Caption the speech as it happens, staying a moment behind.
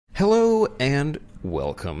Hello and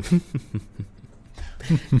welcome.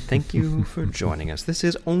 Thank you for joining us. This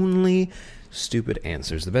is Only Stupid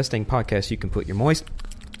Answers, the best dang podcast you can put your moist...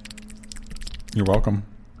 You're welcome.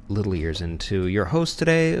 Little ears into. Your host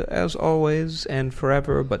today, as always, and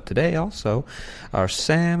forever, but today also, are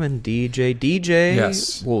Sam and DJ. DJ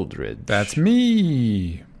Yes. Wooldridge. That's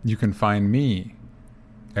me. You can find me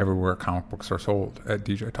everywhere comic books are sold at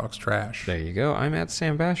DJ Talks Trash. There you go. I'm at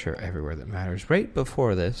Sam Basher, everywhere that matters. Right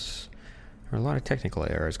before this, there are a lot of technical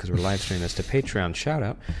errors because we're live streaming this to Patreon. Shout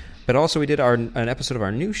out. But also we did an episode of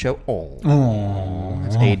our new show,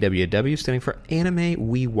 That's AWW, standing for Anime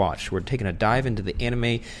We Watched. We're taking a dive into the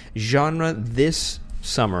anime genre this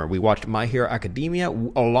summer. We watched My Hero Academia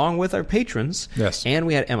along with our patrons. Yes. And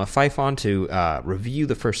we had Emma Fife on to review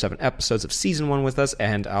the first 7 episodes of season 1 with us.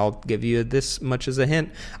 And I'll give you this much as a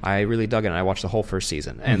hint. I really dug it, and I watched the whole first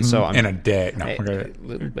season. And so I'm... In a day. No, a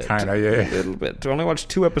little bit. Kind of, yeah. A little bit. I only watched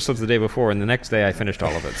 2 episodes the day before, and the next day I finished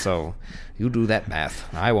all of it. So you do that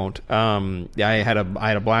math. I won't. I had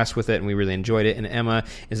a blast with it, and we really enjoyed it. And Emma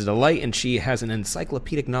is a delight, and she has an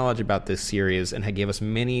encyclopedic knowledge about this series and gave us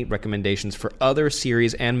many recommendations for other series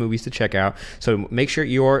and movies to check out. So make sure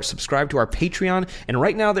you're subscribed to our Patreon. And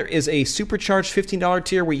right now there is a supercharged $15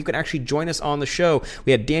 tier where you can actually join us on the show.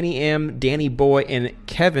 We had Danny M, Danny Boy, and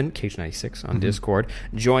Kevin, Cage96 on Discord,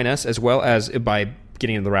 join us, as well as by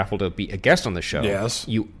getting in the raffle to be a guest on the show. Yes.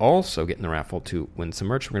 You also get in the raffle to win some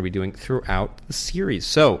merch we're going to be doing throughout the series.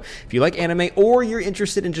 So if you like anime or you're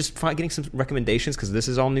interested in just getting some recommendations, because this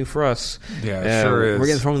is all new for us. Yeah, sure is. We're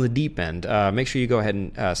getting thrown in the deep end. Make sure you go ahead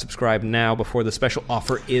and subscribe now before the special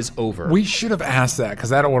offer is over. We should have asked that, because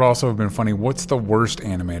that would also have been funny. What's the worst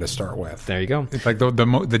anime to start with? There you go. It's like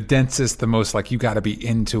the densest, the most, like, you got to be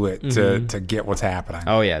into it to get what's happening.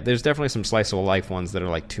 Oh, yeah. There's definitely some slice of life ones that are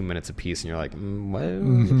like 2 minutes a piece, and you're like, what?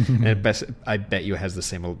 And I bet you it has the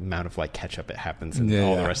same amount of like catch up it happens in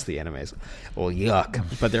all the rest of the animes. Well, yuck.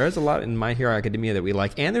 But there is a lot in My Hero Academia that we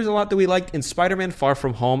like, and there's a lot that we liked in Spider-Man Far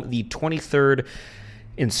From Home, the 23rd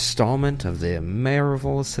installment of the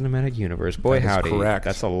Marvel Cinematic Universe. Boy, howdy. Correct.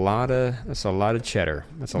 That's a lot of cheddar.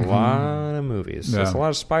 That's a lot of movies. Yeah. That's a lot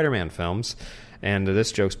of Spider-Man films. And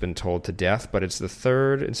this joke's been told to death, but it's the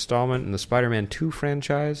 3rd installment in the Spider-Man 2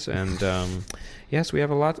 franchise. And yes, we have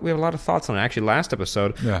a lot of thoughts on it. Actually, last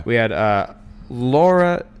episode we had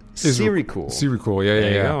Laura Siricool. Siricool, yeah.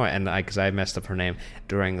 There you go. And because I messed up her name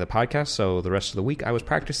during the podcast, so the rest of the week I was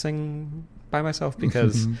practicing by myself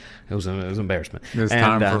because it was an embarrassment. It's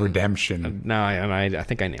time for redemption. No, I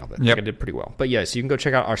think I nailed it. Yep. I did pretty well. But yes, you can go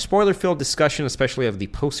check out our spoiler-filled discussion, especially of the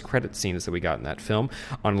post-credit scenes that we got in that film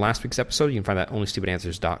on last week's episode. You can find that at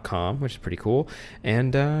onlystupidanswers.com, which is pretty cool.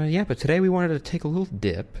 And but today we wanted to take a little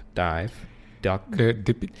dive. Duck. What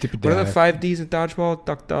are the 5 Ds in dodgeball?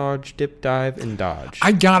 Duck, dodge, dip, dive, and dodge.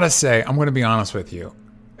 I gotta say, I'm going to be honest with you.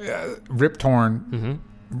 Rip Torn,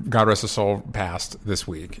 God rest his soul, passed this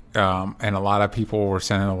week. And a lot of people were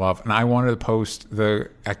sending the love. And I wanted to post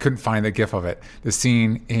I couldn't find the gif of it. The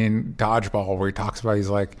scene in Dodgeball where he talks about, he's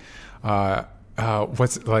like,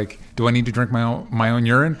 what's like, do I need to drink my own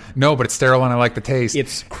urine? No, but it's sterile and I like the taste.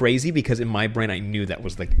 It's crazy because in my brain I knew that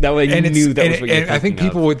was like that. I knew that was what you're I think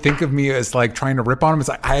people would think of me as like trying to rip on him. It's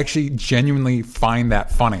like I actually genuinely find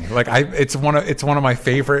that funny. Like it's one of my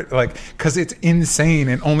favorite, like, because it's insane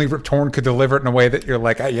and only Rip Torn could deliver it in a way that you're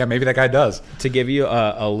like, yeah, maybe that guy does. To give you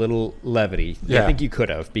a little levity, yeah. I think you could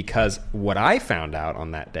have, because what I found out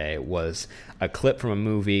on that day was a clip from a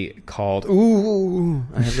movie called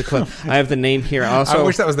I have the clip. I have the name here. Also, I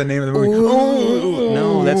wish that was the name of the movie.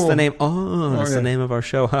 No, that's the name. That's the name of our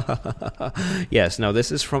show. Yes, no,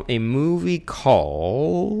 this is from a movie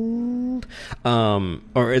called,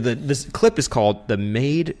 this clip is called The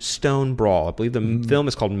Maidstone Brawl. I believe the film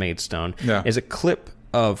is called Maidstone. Yeah. Is a clip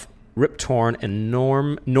of Rip Torn and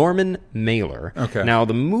Norman Mailer. Okay. Now,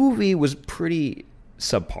 the movie was pretty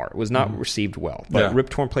subpar. It was not received well. But Rip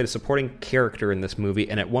Torn played a supporting character in this movie,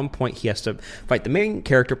 and at one point he has to fight the main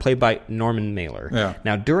character played by Norman Mailer. Yeah.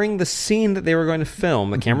 Now, during the scene that they were going to film,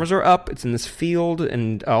 the cameras are up, it's in this field,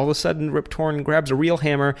 and all of a sudden Rip Torn grabs a real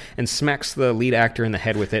hammer and smacks the lead actor in the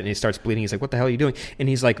head with it, and he starts bleeding. He's like, what the hell are you doing? And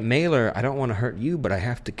he's like, Mailer, I don't want to hurt you, but I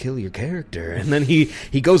have to kill your character. And then he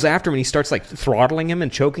goes after him, and he starts like throttling him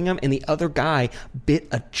and choking him, and the other guy bit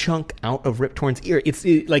a chunk out of Rip Torn's ear. It's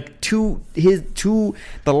like two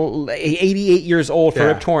 88 years old for Yeah.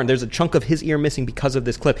 Rip Torn. There's a chunk of his ear missing because of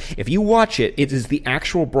this clip. If you watch it, it is the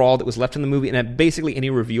actual brawl that was left in the movie. And basically, any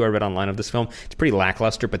review I read online of this film, it's pretty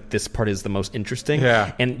lackluster, but this part is the most interesting.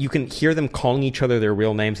 Yeah. And you can hear them calling each other their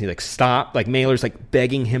real names. He's like, stop. Like, Mailer's like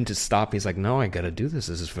begging him to stop. He's like, no, I got to do this.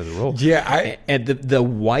 This is for the role. Yeah, And the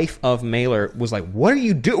wife of Mailer was like, what are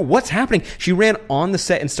you doing? What's happening? She ran on the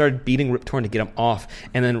set and started beating Rip Torn to get him off.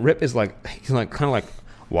 And then Rip is like, he's like, kind of like,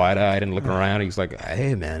 wide-eyed and looking around. He's like,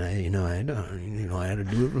 hey, man, I had to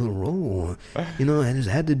do it for the role. I just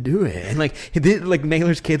had to do it. And, like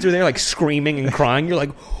Mailer's kids are there, like, screaming and crying. You're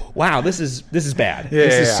like, wow, this is bad.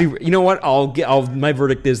 This is super. You know what? My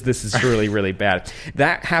verdict is this is really, really bad.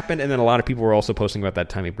 That happened, and then a lot of people were also posting about that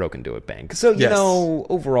time he broke into a bank. So,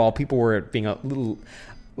 overall, people were being a little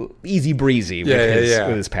easy breezy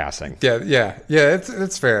with his passing. Yeah.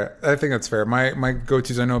 It's fair. I think that's fair. My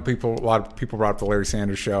go-tos. I know a lot of people brought up the Larry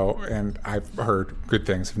Sanders Show, and I've heard good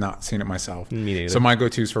things. Have not seen it myself. Me neither. So my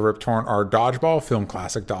go-tos for Rip Torn are Dodgeball, film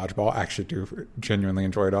classic Dodgeball. I actually do genuinely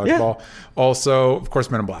enjoy Dodgeball. Yeah. Also, of course,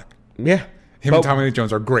 Men in Black. Yeah. Him and Tommy Lee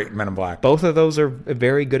Jones are great in Men in Black. Both of those are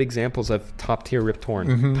very good examples of top-tier Rip Torn.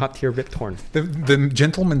 Mm-hmm. Top-tier Rip Torn. The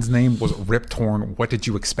gentleman's name was Rip Torn. What did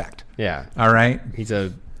you expect? Yeah. All right. He's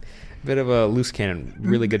a bit of a loose cannon.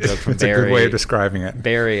 Really good joke from It's Barry. a good way of describing it.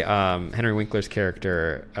 Barry, Henry Winkler's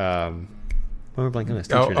character, what am I blanking on his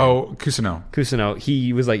teacher name? Cousineau.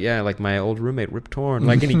 He was like, yeah, like my old roommate Rip Torn.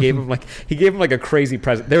 Like, and he gave him like a crazy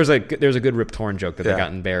present. There's a good Rip Torn joke that they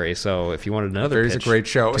got in Barry. So if you wanted another, Barry's pitch, a great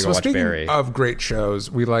show. So speaking Barry. of great shows,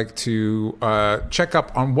 we like to check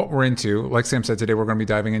up on what we're into. Like Sam said, today we're going to be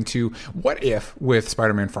diving into what if with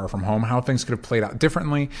Spider-Man: Far From Home, how things could have played out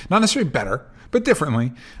differently, not necessarily better, but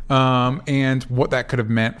differently, and what that could have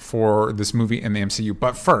meant for this movie and the MCU.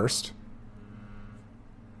 But first,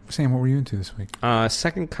 Sam, what were you into this week?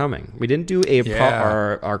 Second Coming. We didn't do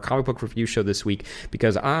our comic book review show this week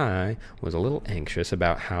because I was a little anxious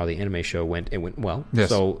about how the anime show went. It went well. Yes.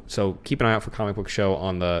 So keep an eye out for comic book show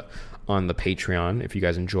on the Patreon if you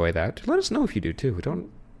guys enjoy that. Let us know if you do too. We don't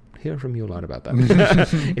hear from you a lot about that.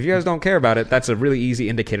 If you guys don't care about it, that's a really easy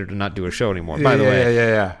indicator to not do a show anymore. By the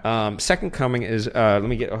way, Second Coming is let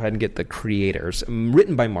me go ahead and get the creators.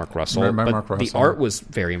 Written by Mark Russell. The art was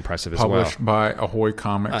very impressive as well. Published by Ahoy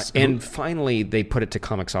Comics. And finally, they put it to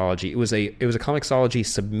Comixology. It was a Comixology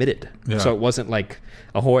submitted, so it wasn't like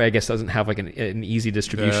Ahoy. I guess doesn't have like an easy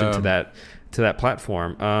distribution to that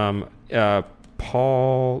platform.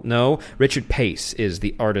 Richard Pace is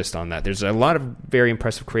the artist on that. There's a lot of very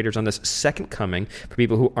impressive creators on this. Second Coming, for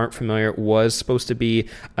people who aren't familiar, was supposed to be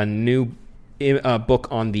a new book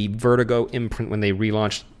on the Vertigo imprint when they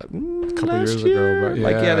relaunched a couple years ago. But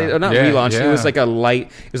relaunched. It was like a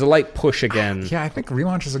light push again. Yeah, I think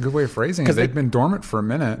relaunch is a good way of phrasing it. They've been dormant for a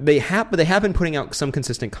minute. They have been putting out some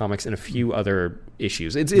consistent comics and a few other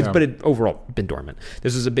issues. But it overall been dormant.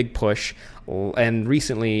 This is a big push. And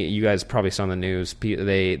recently, you guys probably saw in the news,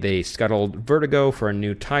 they scuttled Vertigo for a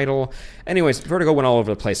new title. Anyways, Vertigo went all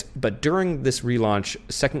over the place. But during this relaunch,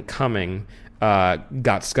 Second Coming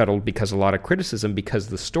got scuttled because a lot of criticism, because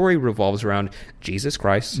the story revolves around Jesus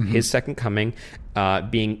Christ, his second coming,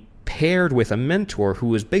 being paired with a mentor who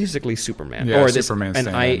was basically Superman, or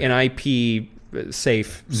an IP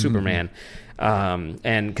safe Superman.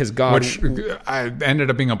 And because God, which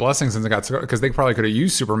ended up being a blessing since it got, because they probably could have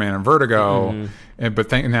used Superman and Vertigo,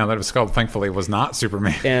 but now that it was scuttled, thankfully it was not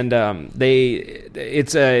Superman. And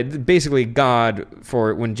it's basically God,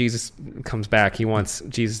 for when Jesus comes back, he wants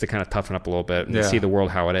Jesus to kind of toughen up a little bit and see the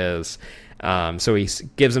world how it is. So he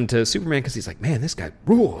gives him to Superman because he's like, man, this guy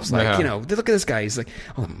rules. Like, look at this guy. He's like,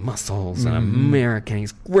 oh, the muscles and American.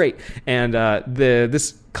 He's great. And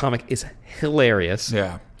this comic is hilarious.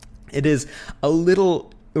 Yeah. It is a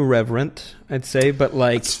little irreverent, I'd say, but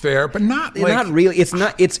like it's fair, but not really. It's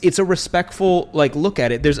not. It's a respectful look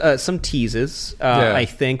at it. There's some teases, I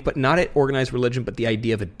think, but not at organized religion, but the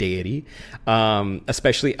idea of a deity,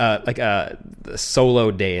 especially like a solo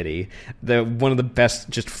deity. One of the best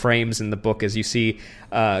just frames in the book is you see.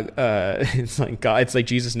 It's like God. It's like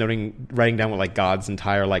Jesus writing down what like God's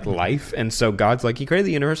entire life, and so God's like, he created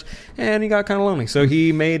the universe, and he got kind of lonely, so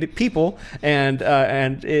he made people, and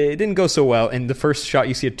it didn't go so well. And the first shot,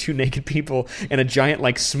 you see two naked people and a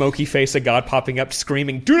giant smoky face of God popping up,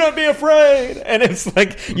 screaming, "Do not be afraid!" And it's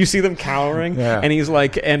like you see them cowering, and he's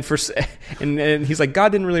like, and he's like,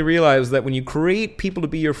 God didn't really realize that when you create people to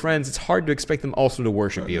be your friends, it's hard to expect them also to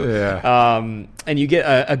worship you. And you get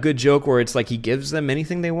a good joke where it's like he gives them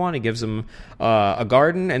anything they want. He gives them a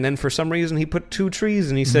garden, and then for some reason he put 2 trees,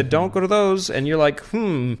 and he said, "Don't go to those." And you're like,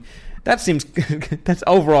 That's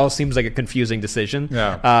overall seems like a confusing decision.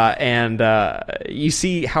 Yeah. And you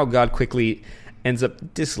see how God quickly ends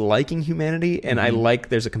up disliking humanity, and I like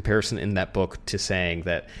there's a comparison in that book to saying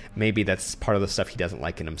that maybe that's part of the stuff he doesn't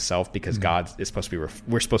like in himself, because God is supposed to be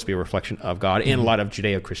we're supposed to be a reflection of God in a lot of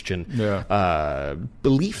Judeo-Christian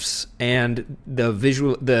beliefs, and the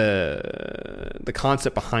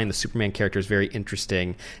concept behind the Superman character is very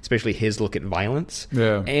interesting, especially his look at violence.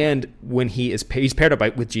 And when he's paired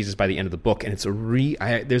up with Jesus by the end of the book, and it's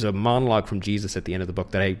there's a monologue from Jesus at the end of the book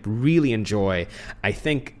that I really enjoy. I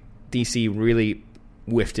think DC really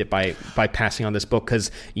whiffed it by passing on this book, because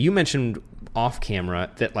you mentioned off camera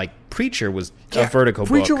that like Preacher was a Vertigo book.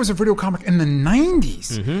 Preacher was a Vertigo comic in the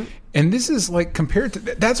 90s. And this is like compared to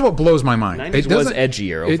that's what blows my mind. 90s was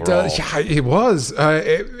edgier overall. It does. Yeah, it was.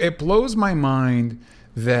 It blows my mind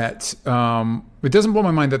that it doesn't blow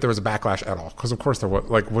my mind that there was a backlash at all, because of course there was.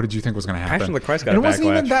 Like, what did you think was going to happen? Passion of the Christ got and a backlash. It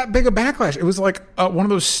wasn't even that big a backlash. It was like one of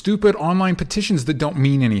those stupid online petitions that don't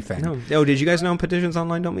mean anything. No, did you guys know petitions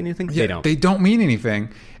online don't mean anything? Yeah, they don't mean anything.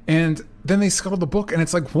 And then they scuttled the book, and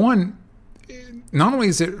it's like, one, not only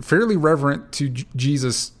is it fairly reverent to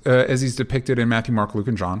Jesus as he's depicted in Matthew, Mark, Luke,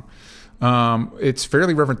 and John, it's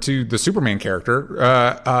fairly reverent to the Superman character.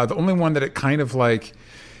 The only one that it kind of like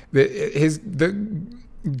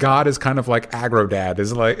God is kind of like aggro dad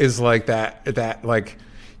is like that like,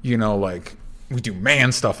 you know, like we do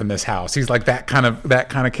man stuff in this house. He's like that kind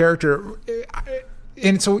of character.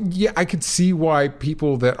 And so, yeah, I could see why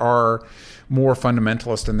people that are more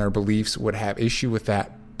fundamentalist in their beliefs would have issue with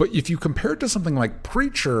that. But if you compare it to something like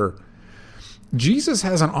Preacher, Jesus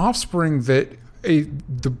has an offspring that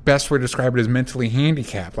the best way to describe it is mentally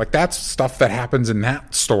handicapped. Like, that's stuff that happens in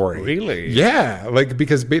that story. Really? Yeah, like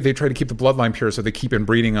because they try to keep the bloodline pure, so they keep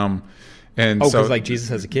inbreeding them. And because like Jesus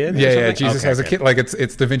has a kid? Yeah, Jesus has a kid. Like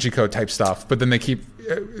it's Da Vinci Code type stuff. But then they keep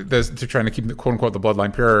they're trying to keep quote unquote the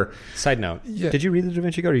bloodline pure. Side note: did you read the Da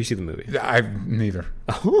Vinci Code, or did you see the movie? I've neither.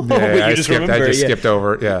 I just skipped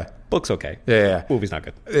over. Yeah, book's okay. Yeah. Movie's not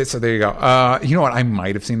good. So there you go. You know what? I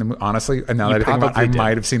might have seen the movie. Honestly, now that I think about it, I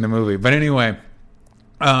might have seen the movie. But anyway,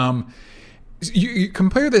 you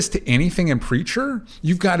compare this to anything in Preacher,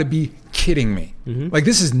 you've got to be kidding me. Like,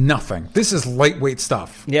 this is nothing. This is lightweight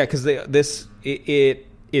stuff. Yeah, because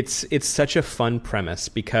it's such a fun premise,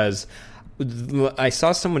 because I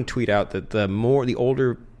saw someone tweet out that the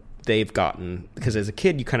older they've gotten, because as a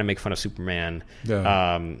kid you kind of make fun of Superman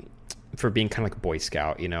for being kind of like a Boy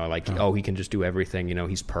Scout, you know, like, oh, he can just do everything, you know,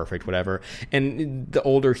 he's perfect, whatever. And the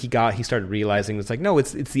older he got, he started realizing it's like, no,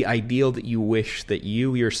 it's the ideal that you wish that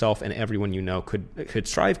you yourself and everyone you know could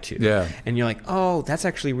strive to. Yeah. And you're like, oh, that's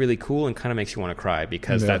actually really cool, and kind of makes you want to cry,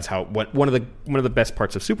 because that's how one of the best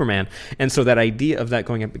parts of Superman. And so that idea of that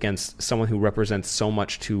going up against someone who represents so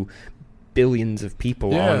much to billions of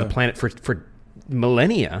people on the planet for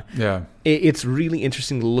millennia. Yeah, it's really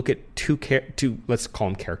interesting to look at two let's call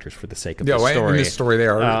them characters for the sake of the story. In this story, they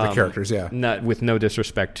are the characters. Yeah, not with no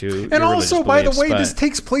disrespect to. And also, by the way, this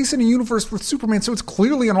takes place in a universe with Superman, so it's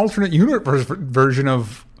clearly an alternate universe version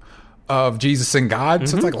of Jesus and God.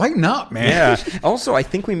 So it's like, lighten up, man. Yeah. Also, I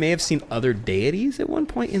think we may have seen other deities at one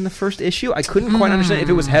point in the first issue. I couldn't quite understand if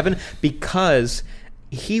it was heaven, because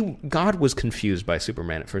God was confused by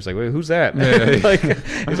Superman at first. Like, wait, who's that? Like,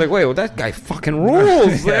 he's like, wait, well, that guy fucking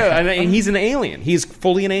rules. And he's an alien. He's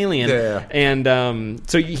fully an alien. Yeah. And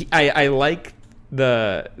so I like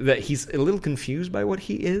that he's a little confused by what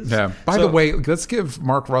he is. Yeah. By the way, let's give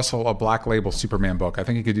Mark Russell a Black Label Superman book. I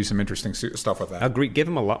think he could do some interesting stuff with that. Agree. Give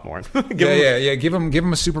him a lot more. Give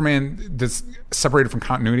him a Superman that's separated from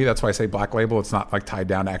continuity. That's why I say Black Label. It's not like tied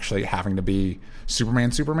down to actually having to be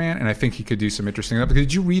Superman. And I think he could do some interesting stuff.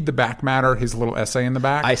 Did you read the back matter? His little essay in the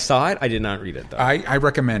back. I saw it. I did not read it though. I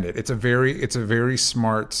recommend it. It's a very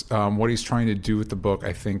smart. What he's trying to do with the book,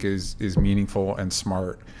 I think, is meaningful and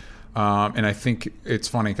smart. And I think it's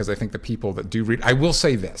funny, because I think the people that do read, I will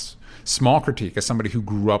say this, small critique as somebody who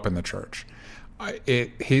grew up in the church,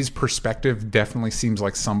 his perspective definitely seems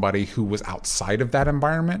like somebody who was outside of that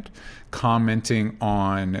environment, commenting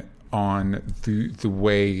on the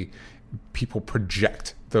way people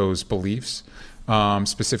project those beliefs.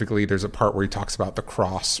 Specifically, there's a part where he talks about the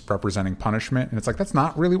cross representing punishment, and it's like, that's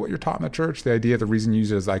not really what you're taught in the church. The idea, the reason you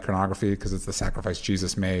use it as iconography, because it's the sacrifice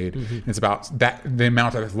Jesus made. And it's about the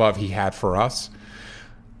amount of love he had for us.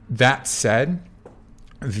 That said,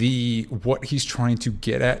 what he's trying to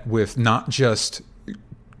get at with not just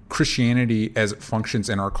Christianity as it functions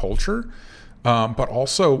in our culture, but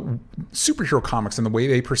also superhero comics and the way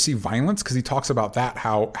they perceive violence, because he talks about that,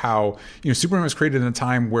 how Superman was created in a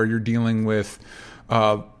time where you're dealing with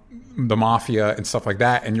the mafia and stuff like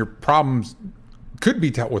that, and your problems could be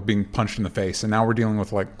dealt with being punched in the face, and now we're dealing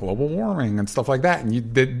with like global warming and stuff like that.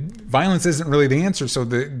 And violence isn't really the answer, so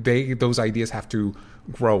those ideas have to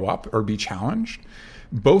grow up or be challenged.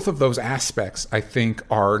 Both of those aspects, I think,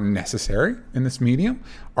 are necessary in this medium,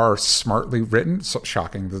 are smartly written. So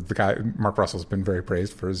shocking. The guy, Mark Russell's been very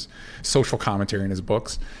praised for his social commentary in his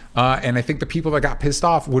books. And I think the people that got pissed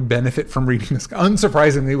off would benefit from reading this.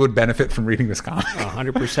 Unsurprisingly, would benefit from reading this comic.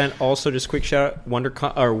 100%. Also, just quick shout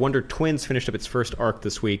out, Wonder Twins finished up its first arc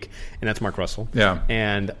this week, and that's Mark Russell. Yeah.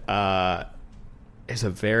 And it's a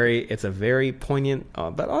very poignant,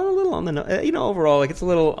 but a little on the nose. Overall, like it's a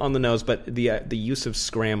little on the nose. But the use of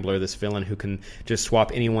Scrambler, this villain who can just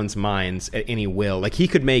swap anyone's minds at any will, like he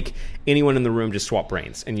could make anyone in the room just swap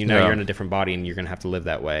brains, and you're in a different body, and you're gonna have to live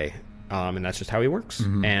that way. And that's just how he works,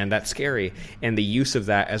 and that's scary. And the use of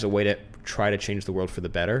that as a way to try to change the world for the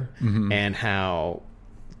better, and how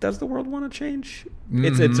does the world want to change?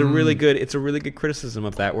 It's a really good criticism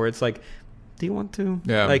of that, where it's like, do you want to?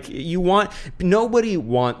 Yeah. Like nobody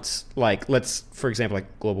wants, like, for example,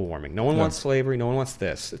 like global warming. No one wants slavery. No one wants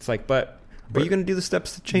this. It's like, but are you going to do the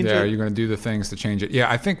steps to change it? Yeah, are you going to do the things to change it?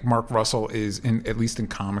 Yeah, I think Mark Russell is, at least in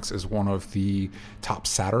comics, is one of the top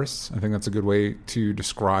satirists. I think that's a good way to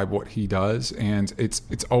describe what he does. And it's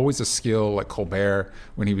always a skill. Like Colbert,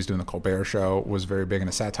 when he was doing the Colbert Show, was very big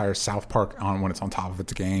into satire. South Park, when it's on top of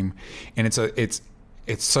its game, and it's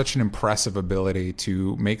such an impressive ability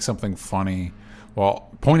to make something funny while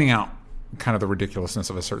pointing out kind of the ridiculousness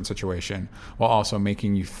of a certain situation, while also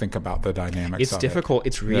making you think about the dynamics. It's difficult.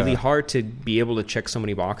 It's really hard to be able to check so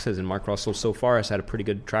many boxes. And Mark Russell so far has had a pretty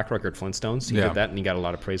good track record. Flintstones, he did that, and he got a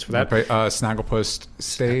lot of praise for that. Snagglepuss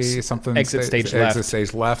Exit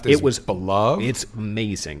Stage Left. It was beloved. It's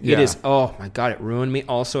amazing. Yeah. It is. Oh my god, it ruined me.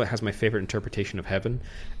 Also, it has my favorite interpretation of heaven,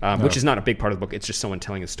 which is not a big part of the book. It's just someone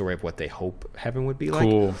telling a story of what they hope heaven would be like.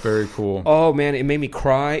 Cool, very cool. Oh man, it made me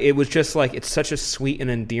cry. It was just like, it's such a sweet and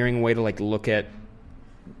endearing way to like look at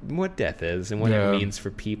what death is and what it means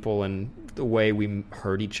for people, and the way we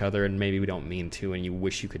hurt each other and maybe we don't mean to, and you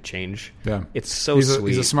wish you could change. Yeah, it's so sweet.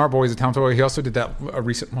 He's a smart boy. He's a talented boy. He also did a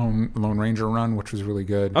recent Lone Ranger run, which was really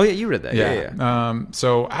good. Oh yeah, you read that. Yeah.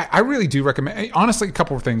 So I really do recommend. Honestly, a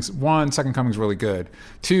couple of things. One, Second Coming is really good.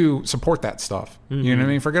 Two, support that stuff. You know what I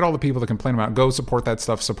mean? Forget all the people that complain about it. Go support that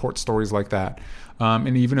stuff. Support stories like that.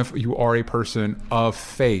 And even if you are a person of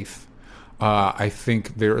faith, I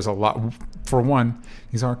think there is a lot. For one,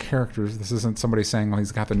 these are characters. This isn't somebody saying, "Well,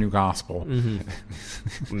 he's got the new gospel."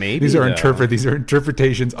 Maybe these are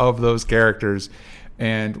interpretations of those characters,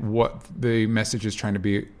 and what the message is trying to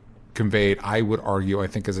be conveyed. I would argue, I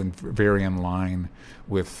think, is very in line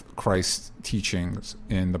with Christ's teachings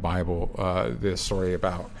in the Bible. The story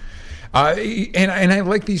about. And I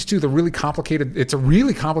like these two. They're really complicated. It's a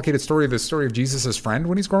really complicated story. The story of Jesus' friend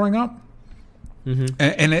when he's growing up.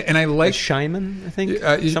 And I like Shimon, I think,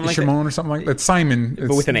 Shimon or something like that. Simon,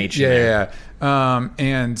 but with an H. Yeah.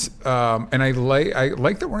 And I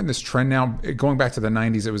like that we're in this trend now. Going back to the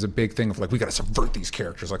 '90s, it was a big thing of like, we got to subvert these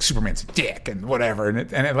characters, like Superman's a dick and whatever.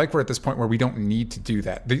 And I like we're at this point where we don't need to do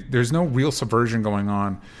that. There's no real subversion going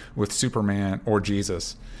on with Superman or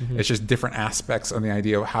Jesus. It's just different aspects of the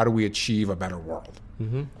idea of how do we achieve a better world.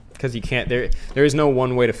 Because you can't, there is no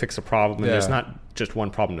one way to fix a problem, and there's not just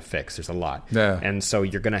one problem to fix. There's a lot, and so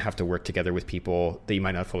you're going to have to work together with people that you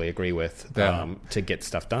might not fully agree with to get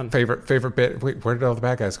stuff done. Favorite bit. Wait, where did all the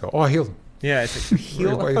bad guys go? Oh, I healed them. Yeah, it's like,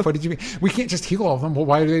 heal. What did you mean? We can't just heal all of them. Well,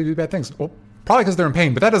 why do they do bad things? Well, probably because they're in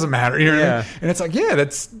pain, but that doesn't matter. You know what I mean? And it's like,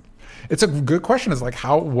 it's a good question. It's like,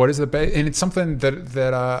 what is the best? And it's something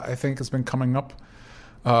that I think has been coming up.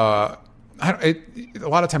 A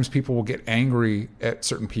lot of times people will get angry at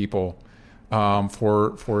certain people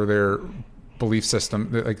for their belief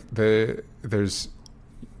system. Like there's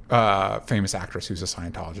a famous actress who's a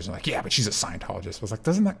Scientologist. I'm like, yeah, but she's a Scientologist. I was like,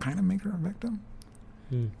 doesn't that kind of make her a victim?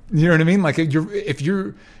 You know what I mean? Like if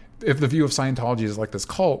the view of Scientology is like this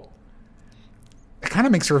cult, it kind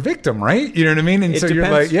of makes her a victim, right? You know what I mean? And so you're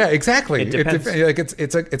like, yeah, exactly. It depends. Like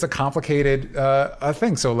it's a complicated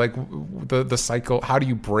thing. So like the cycle, how do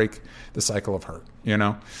you break the cycle of hurt? You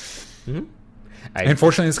know.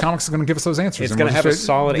 Unfortunately, this comics is going to give us those answers. It's going to have a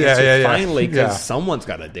solid answer finally, because someone's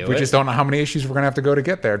got to do it. We just don't know how many issues we're going to have to go to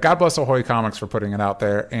get there. God bless Ahoy Comics for putting it out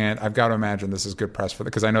there, and I've got to imagine this is good press for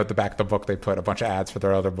because I know at the back of the book they put a bunch of ads for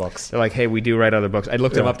their other books. They're like, "Hey, we do write other books." I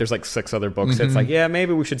looked them up. There's like 6 other books. It's like, yeah,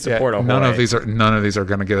 maybe we should support Ahoy. None of these are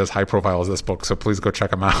going to get as high profile as this book. So please go check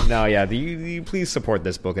them out. No, yeah, please support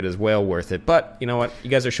this book. It is well worth it. But you know what? You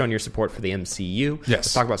guys are showing your support for the MCU. Yes.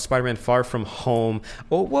 Let's talk about Spider-Man: Far From Home.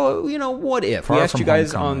 Oh, well, you know, what if Far we asked from you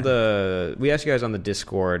guys Homecoming. on the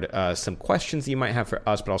Discord some questions that you might have for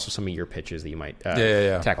us, but also some of your pitches that you might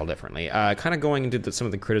tackle differently. Kind of going into some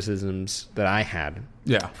of the criticisms that I had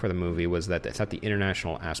for the movie was that I thought the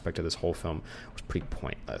international aspect of this whole film was pretty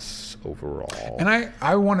pointless overall. And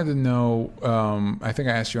I wanted to know, I think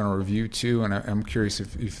I asked you on a review too, and I'm curious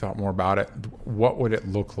if you thought more about it. What would it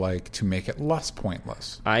look like to make it less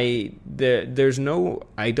pointless? I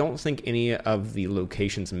don't think any of the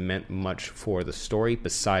locations meant much for the story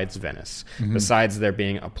besides Venice. Besides there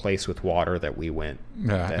being a place with water that we went.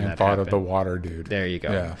 Yeah, and thought of the water dude. There you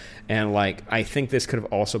go. Yeah. And like, I think this could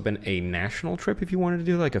have also been a national trip if you wanted to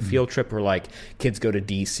do like a field trip where like kids go to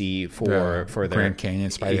DC for their Grand Canyon.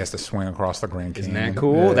 Spidey has to swing across the Grand Canyon. Isn't that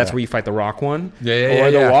cool? Yeah. That's where you fight the rock one.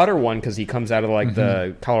 Or the water one because he comes out of like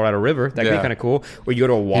the Colorado River. That could be kind of cool. Or you go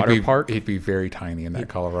to a water park. He'd be very tiny in that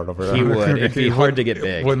Colorado River. He would. It'd be hard to get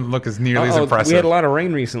big. Wouldn't look as nearly as impressive. We had a lot of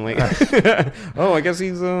rain recently. I guess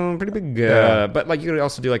he's pretty big. But like, you could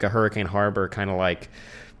also do like a Hurricane Harbor kind of like.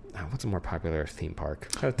 What's a more popular theme park?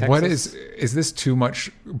 What is this too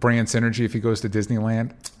much brand synergy if he goes to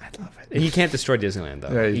Disneyland? I'd love it. You can't destroy Disneyland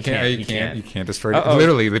though. Yeah, you can't destroy it.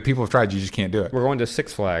 Literally, the people have tried. You just can't do it. We're going to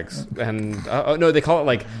Six Flags, and no, they call it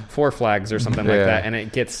like Four Flags or something like that, and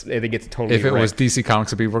it gets totally. If it was DC Comics,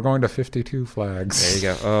 it'd be we're going to 52 Flags.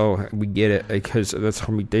 There you go. Oh, we get it because that's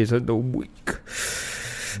how many days of the week.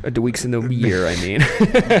 The weeks in the year, I mean.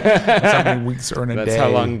 That's how many weeks are in a day. That's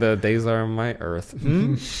how long the days are on my Earth.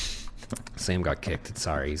 Sam got kicked.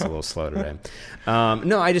 Sorry, he's a little slow today.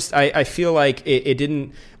 No, I feel like it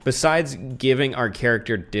didn't. Besides giving our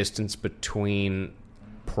character distance between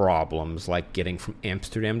problems, like getting from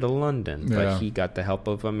Amsterdam to London, but he got the help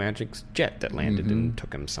of a magic jet that landed and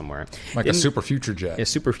took him somewhere, like a super future jet. A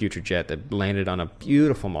super future jet that landed on a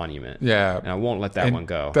beautiful monument. Yeah, and I won't let that one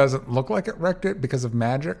go. Doesn't look like it wrecked it because of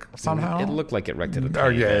magic somehow. It looked like it wrecked it.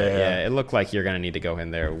 Yeah. It looked like you're gonna need to go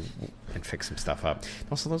in there and fix some stuff up.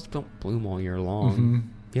 Also, those don't bloom all year long.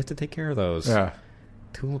 You have to take care of those. Yeah,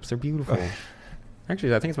 tulips are beautiful.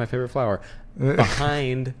 Actually, I think it's my favorite flower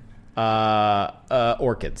behind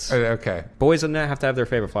orchids. Okay, boys have to have their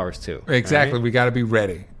favorite flowers too. Exactly, right? We got to be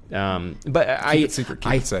ready. But keep it secret,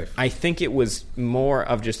 keep it safe. I think it was more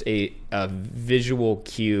of just a visual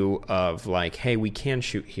cue of like, hey, we can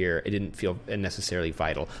shoot here. It didn't feel necessarily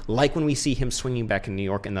vital. Like when we see him swinging back in New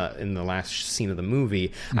York in the last scene of the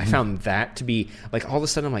movie, I found that to be like all of a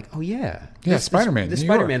sudden I'm like, oh yeah, Spider-Man, this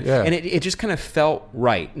Spider-Man, and it just kind of felt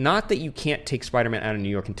right. Not that you can't take Spider-Man out of New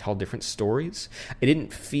York and tell different stories. It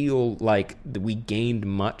didn't feel like we gained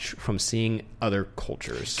much from seeing other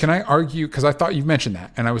cultures. Can I argue? Because I thought you mentioned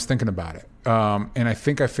that, and I was thinking about it. And I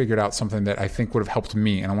think I figured out something that I think would have helped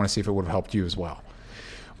me, and I want to see if it would have helped you as well.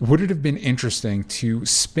 Would it have been interesting to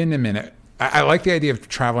spend a minute? I like the idea of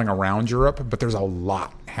traveling around Europe, but there's a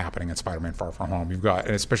lot happening in Spider-Man Far From Home. You've got,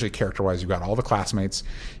 and especially character-wise, you've got all the classmates,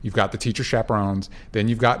 you've got the teacher chaperones, then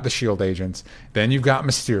you've got the S.H.I.E.L.D. agents, then you've got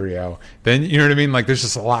Mysterio, then, you know what I mean? Like, there's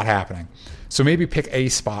just a lot happening. So maybe pick a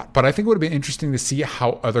spot. But I think it would have been interesting to see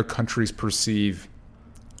how other countries perceive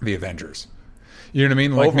the Avengers. You know what I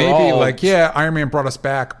mean? Like overall, maybe like, yeah, Iron Man brought us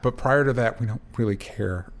back, but prior to that, we don't really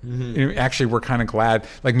care. Actually, we're kind of glad.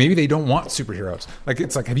 Like maybe they don't want superheroes. Like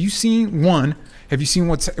it's like, have you seen what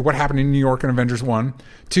happened in New York in Avengers 1?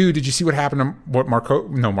 2, did you see what happened to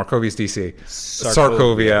Markovia's DC.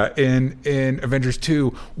 Sokovia in Avengers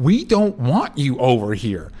 2? We don't want you over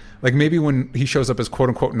here. Like maybe when he shows up as quote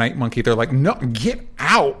unquote Night Monkey, they're like, no, get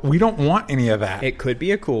out. We don't want any of that. It could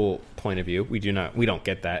be a cool point of view. We don't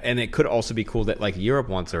get that. And it could also be cool that like Europe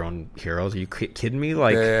wants their own heroes. Are you kidding me?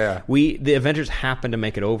 Like the Avengers happened to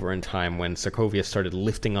make it over in time when Sokovia started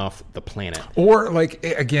lifting off the planet. Or like,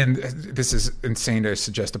 again, this is insane to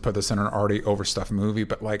suggest to put this in an already overstuffed movie,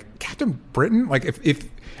 but like Captain Britain, like if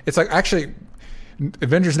it's like actually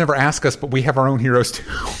Avengers never ask us, but we have our own heroes too.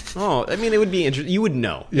 Oh, I mean, it would be interesting. You would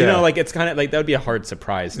know. Yeah. You know, like it's kind of like that would be a hard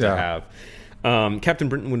surprise to have. Captain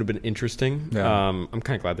Britain would have been interesting. Yeah. I'm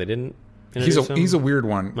kind of glad they didn't. He's a weird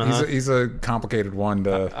one. He's a complicated one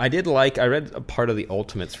to. I read a part of the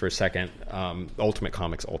Ultimates for a second, Ultimate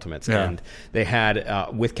Comics Ultimates, and they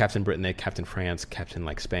had with Captain Britain, they had Captain France, Captain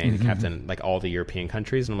like Spain, Captain like all the European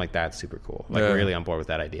countries, and I'm like, that's super cool. Like we're really on board with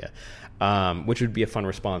that idea, which would be a fun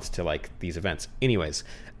response to like these events. Anyways,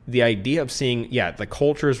 the idea of seeing the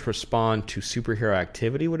cultures respond to superhero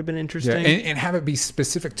activity would have been interesting, and have it be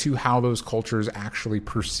specific to how those cultures actually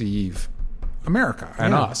perceive America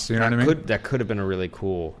and us, you know what I mean? That could have been a really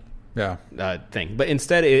cool thing. But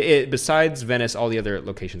instead, besides Venice, all the other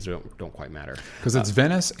locations don't quite matter. Because it's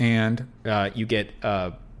Venice and... you get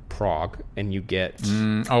Prague, and you get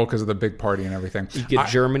because of the big party and everything. You get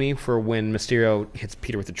Germany for when Mysterio hits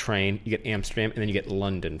Peter with the train. You get Amsterdam, and then you get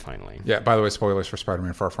London finally. Yeah. By the way, spoilers for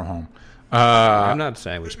Spider-Man: Far From Home. I'm not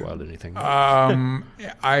saying we spoiled anything.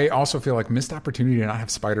 I also feel like missed opportunity to not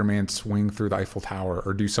have Spider-Man swing through the Eiffel Tower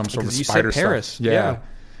or do some sort of spider stuff. Paris. Yeah.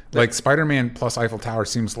 Like Spider-Man plus Eiffel Tower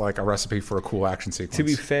seems like a recipe for a cool action sequence. To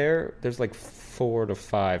be fair, there's like 4 to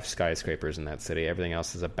 5 skyscrapers in that city. Everything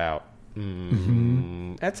else is about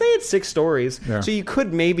I'd say it's 6 stories. Yeah. So you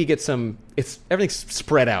could maybe get some. Everything's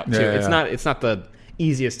spread out too. It's not the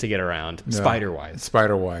easiest to get around spider wise.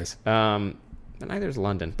 And neither's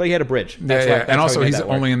London, but he had a bridge. That's and also he's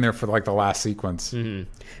only in there for like the last sequence.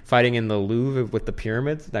 Fighting in the Louvre with the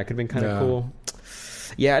pyramids. That could have been kind of cool.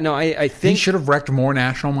 Yeah, no, I think he should have wrecked more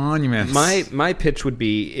national monuments. My pitch would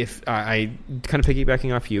be, if I kind of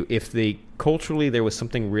piggybacking off you, if culturally there was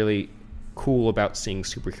something really cool about seeing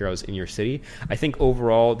superheroes in your city. I think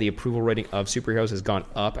overall the approval rating of superheroes has gone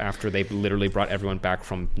up after they've literally brought everyone back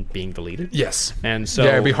from being deleted. Yes. And so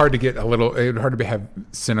it'd be hard to get have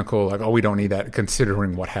cynical, like, we don't need that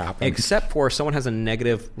considering what happened. Except for someone has a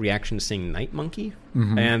negative reaction to seeing Night Monkey,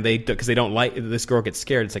 and because they don't like, this girl gets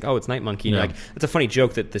scared. It's like, oh, it's Night Monkey. And you're like, it's a funny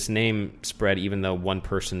joke that this name spread even though one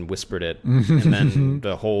person whispered it, and then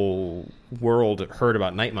the whole world heard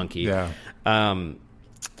about Night Monkey. Yeah.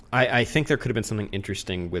 I think there could have been something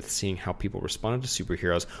interesting with seeing how people responded to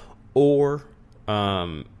superheroes, or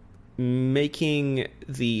making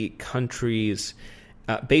the countries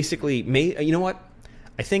basically. You know what?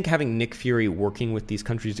 I think having Nick Fury working with these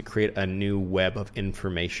countries to create a new web of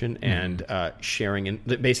information and sharing,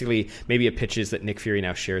 and basically maybe a pitch is that Nick Fury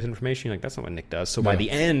now shares information. You're like, that's not what Nick does. So by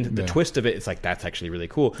the end, the twist of it, it's like, that's actually really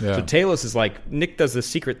cool. Yeah. So Talos is like, Nick does this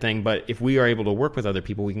secret thing, but if we are able to work with other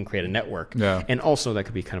people, we can create a network. Yeah. And also that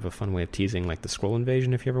could be kind of a fun way of teasing like the Skrull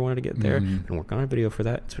invasion if you ever wanted to get there. And work on a video for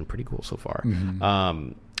that. It's been pretty cool so far.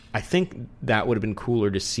 I think that would have been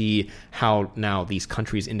cooler to see how now these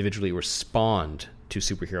countries individually respond to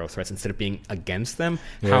superhero threats instead of being against them.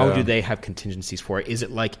 How do they have contingencies for it? Is it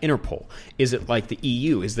like Interpol? Is it like the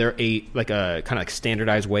EU? Is there a kind of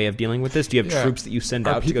standardized way of dealing with this? Do you have troops that you send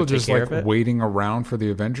out to go take care of it? Are people just waiting around for the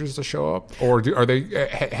Avengers to show up, or are they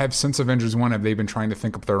have since Avengers 1? Have they been trying to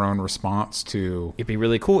think up their own response to? It'd be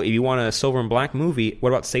really cool if you want a Silver and Black movie. What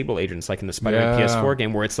about Sable Agents, like in the Spider-Man PS4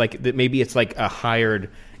 game, where it's like maybe it's like a hired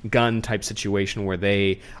gun type situation where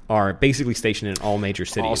they are basically stationed in all major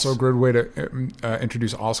cities. Also a good way to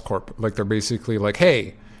introduce Oscorp. Like, they're basically like,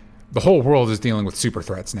 hey, the whole world is dealing with super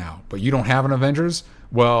threats now, but you don't have an Avengers?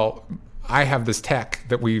 Well, I have this tech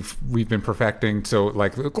that we've been perfecting, so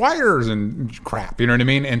like gliders and crap, you know what I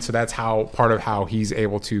mean? And so that's part of how he's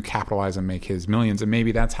able to capitalize and make his millions. And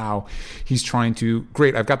maybe that's how he's trying to,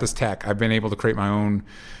 great, I've got this tech, I've been able to create my own,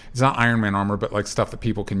 it's not Iron Man armor, but like stuff that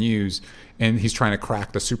people can use. And he's trying to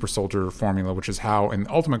crack the super soldier formula, which is how in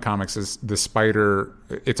Ultimate Comics is the spider.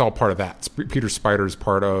 It's all part of that. Peter Spider is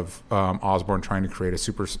part of Osborn trying to create a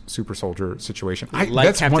super soldier situation. Like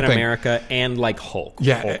that's Captain America and like Hulk.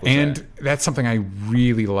 Yeah, and that's something I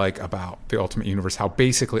really like about the Ultimate Universe, how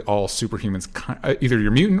basically all superhumans, either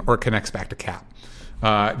you're mutant or it connects back to Cap.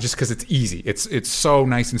 Just because it's easy. It's so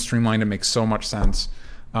nice and streamlined and makes so much sense.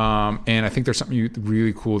 And I think there's something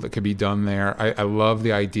really cool that could be done there. I love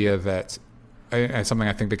the idea that something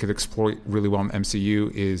I think they could exploit really well in the MCU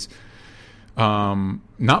is not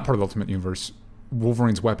part of the Ultimate Universe.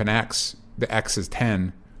 Wolverine's Weapon X, the X is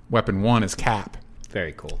 10, Weapon 1 is Cap.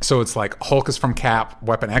 Very cool. So it's like Hulk is from Cap,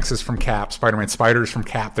 Weapon X is from Cap, Spider-Man Spider is from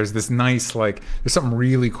Cap. There's this nice, like, there's something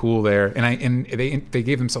really cool there. And they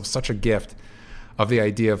gave themselves such a gift of the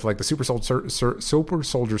idea of like the super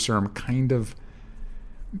soldier serum kind of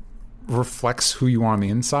reflects who you are on the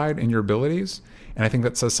inside and your abilities. And I think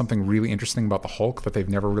that says something really interesting about the Hulk that they've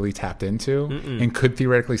never really tapped into and could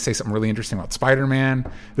theoretically say something really interesting about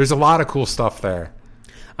Spider-Man. There's a lot of cool stuff there.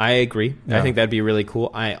 I agree. Yeah. I think that'd be really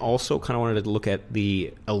cool. I also kind of wanted to look at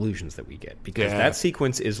the illusions that we get, because that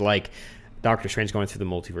sequence is like Doctor Strange going through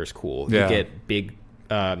the multiverse cool. You get big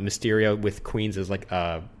Mysterio with Queens as like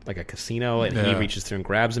a casino, and he reaches through and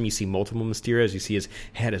grabs him. You see multiple Mysterios. You see his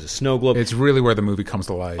head as a snow globe. It's really where the movie comes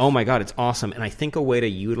to life. Oh my god, it's awesome. And I think a way to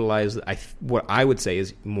utilize what I would say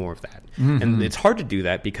is more of that. And it's hard to do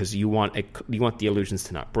that because you want the illusions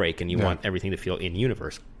to not break, and you want everything to feel in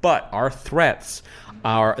universe. But our threats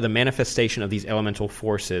are the manifestation of these elemental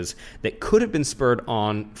forces that could have been spurred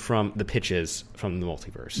on from the pitches from the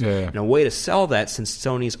multiverse. And a way to sell that, since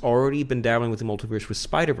Sony's already been dabbling with the multiverse with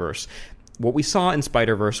Spider-Verse, what we saw in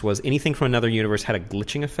Spider-Verse was anything from another universe had a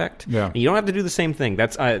glitching effect. Yeah. And you don't have to do the same thing.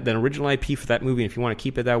 That's the original IP for that movie, and if you want to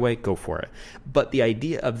keep it that way, go for it. But the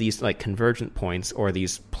idea of these like convergent points or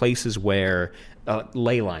these places where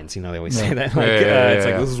ley lines, they always say that. Like, it's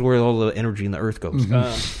like, this is where all the energy in the earth goes.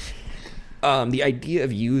 The idea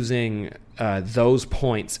of using those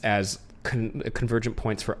points as convergent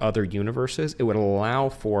points for other universes, it would allow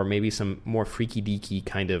for maybe some more freaky deaky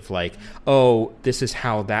kind of like, oh, this is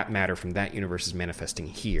how that matter from that universe is manifesting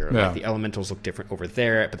here. Like the elementals look different over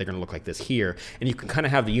there, but they're going to look like this here. And you can kind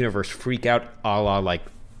of have the universe freak out a la like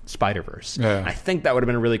Spider-Verse. I think that would have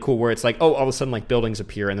been really cool, where it's like, oh, all of a sudden like buildings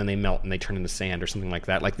appear and then they melt and they turn into sand or something like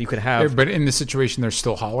that. Like you could have, but in this situation, they're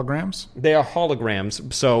still holograms. They are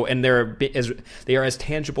holograms. So, and they are as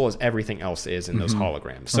tangible as everything else is in those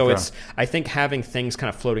holograms. So it's, I think having things kind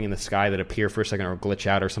of floating in the sky that appear for a second or glitch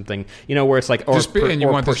out or something, where it's like, and you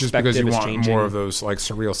want this just because you want changing. More of those like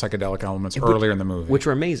surreal psychedelic elements earlier in the movie, which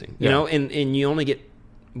are amazing. And you only get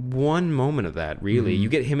one moment of that, really. You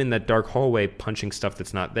get him in that dark hallway punching stuff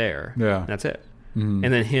that's not there. And that's it. And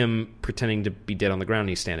then him pretending to be dead on the ground and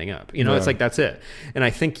he's standing up. It's like, that's it. And I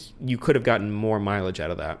think you could have gotten more mileage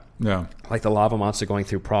out of that. Like the lava monster going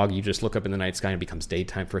through Prague, you just look up in the night sky and it becomes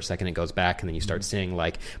daytime for a second, it goes back, and then you start seeing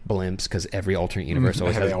like blimps, because every alternate universe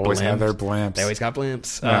always has blimps. Have their blimps. They always got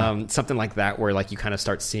blimps. Something like that, where like you kind of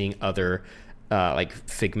start seeing other like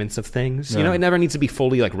figments of things. It never needs to be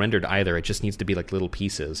fully like rendered either. It just needs to be like little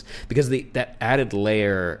pieces, because that added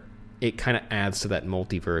layer, it kind of adds to that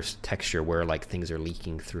multiverse texture where like things are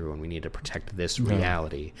leaking through and we need to protect this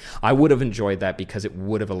reality. I would have enjoyed that, because it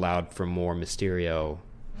would have allowed for more Mysterio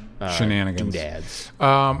shenanigans. Doodads.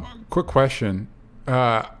 Quick question.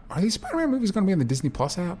 Are these Spider-Man movies going to be in the Disney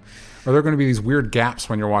Plus app? Or are there going to be these weird gaps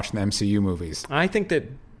when you're watching the MCU movies? I think that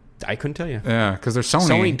I couldn't tell you. Yeah, because they're Sony.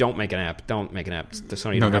 Sony don't make an app. Don't make an app. The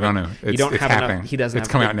Sony no, don't they're have going to. You don't have happening. enough. He doesn't. It's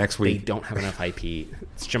have, coming out next week. They don't have enough IP.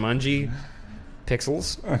 It's Jumanji,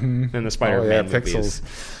 Pixels, and the Spider-Man movies.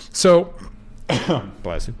 Pixels. So,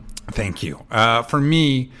 bless you. Thank you. For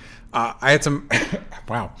me, I had some.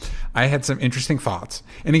 Wow, I had some interesting thoughts.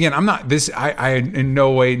 And again, I'm not this. I in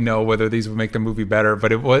no way know whether these would make the movie better,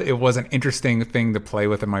 but it was an interesting thing to play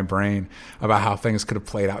with in my brain about how things could have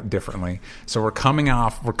played out differently. So we're coming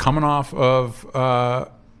off of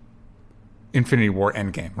Infinity War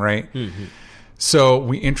Endgame, right? So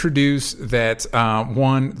we introduce that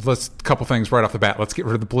couple things right off the bat. Let's get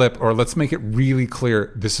rid of the blip, or let's make it really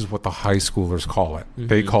clear. This is what the high schoolers call it.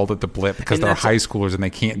 They called it the blip because they're high schoolers and they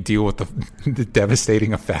can't deal with the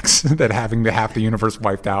devastating effects that having half the universe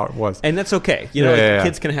wiped out was. And that's okay.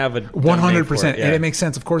 Kids can have a 100%. And it makes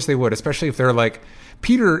sense. Of course they would, especially if they're like,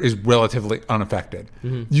 Peter is relatively unaffected.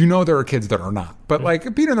 There are kids that are not. But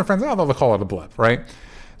like Peter and their friends, they'll call it a blip, right?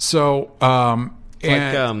 So... do you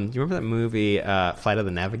remember that movie, Flight of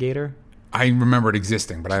the Navigator? I remember it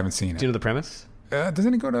existing, but I haven't seen it. Do you know the premise?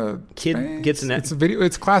 Doesn't he go to Kid space? gets an... It's a video.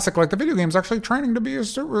 It's classic. Like the video game's actually training to be a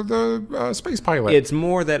space pilot. It's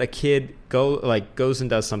more that a kid goes and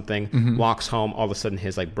does something, walks home. All of a sudden,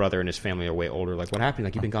 his like brother and his family are way older. Like, what happened?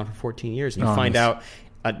 Like, you've been gone for 14 years, and you find out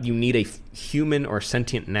you need a human or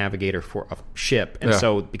sentient navigator for a ship, and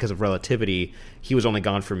so because of relativity, he was only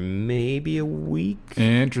gone for maybe a week.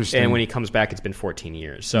 Interesting. And when he comes back, it's been 14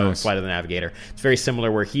 years. So Flight of the Navigator. It's very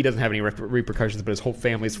similar, where he doesn't have any repercussions, but his whole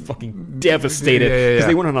family's fucking devastated because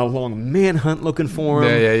they went on a long manhunt looking for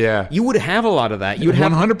him. You would have a lot of that. You would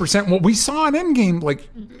 100%. What we saw in Endgame, like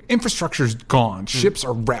infrastructure's gone, ships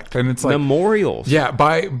are wrecked, and it's like memorials. Yeah,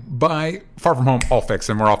 by Far From Home, all fixed,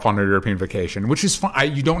 and we're off on a European vacation, which is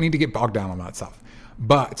fine. You don't need to get bogged down on that stuff.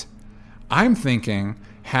 But I'm thinking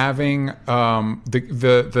having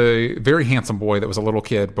the very handsome boy that was a little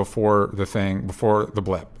kid before the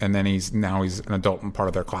blip, and then he's an adult and part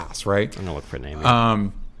of their class, right? I'm gonna look for a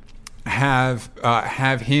name.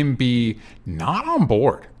 Have him be not on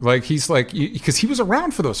board, like he's like, because he was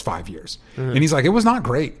around for those 5 years, and he's like, it was not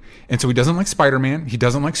great, and so he doesn't like Spider-Man, he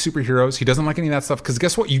doesn't like superheroes, he doesn't like any of that stuff, because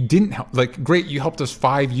guess what, you didn't help. Like, great, you helped us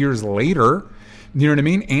 5 years later. You know what I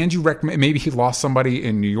mean? And you recommend, maybe he lost somebody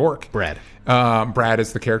in New York. Brad. Brad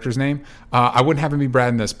is the character's name. I wouldn't have him be Brad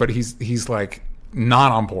in this, but he's like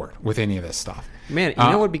not on board with any of this stuff. Man, you know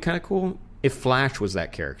what would be kind of cool? If Flash was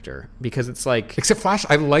that character, because it's like... Except Flash,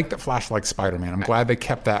 I like that Flash likes Spider-Man. I'm glad they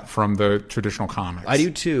kept that from the traditional comics. I do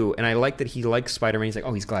too, and I like that he likes Spider-Man. He's like,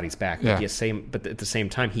 oh, he's glad he's back. But at the same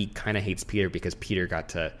time, he kind of hates Peter because Peter got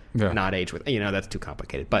to not age with... that's too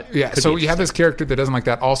complicated. But so you have this character that doesn't like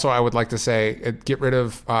that. Also, I would like to say, get rid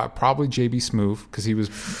of probably J.B. Smoove, because he was...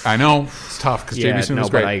 I know, it's tough, because J.B. Smoove was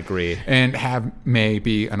great. But I agree. And have May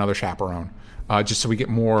be another chaperone. just so we get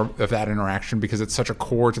more of that interaction because it's such a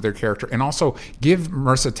core to their character. And also give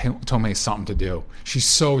Marissa Tomei something to do. She's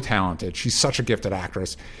so talented. She's such a gifted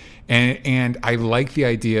actress. And I like the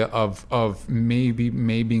idea of maybe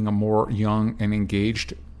being a more young and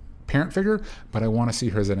engaged parent figure, but I want to see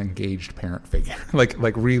her as an engaged parent figure, like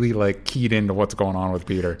really like keyed into what's going on with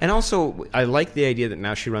Peter. And also, I like the idea that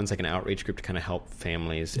now she runs like an outreach group to kind of help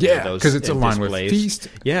families. Yeah, because it's aligned with Feast.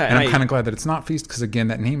 Yeah, and I'm kind of glad that it's not Feast because again,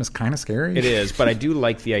 that name is kind of scary. It is, but I do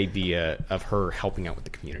like the idea of her helping out with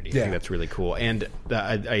the community. I think that's really cool, and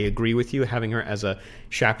I agree with you having her as a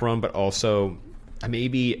chaperone, but also.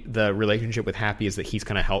 Maybe the relationship with Happy is that he's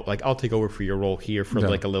kind of helped, like, I'll take over for your role here for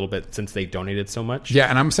like a little bit since they donated so much. Yeah,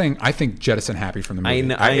 and I'm saying I think jettison Happy from the movie. I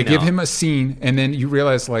know. Give him a scene, and then you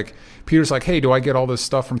realize, like, Peter's like, hey, do I get all this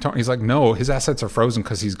stuff from Tony? He's like, no, his assets are frozen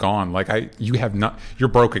because he's gone. Like, you have not, you're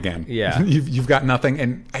broke again. Yeah. you've got nothing,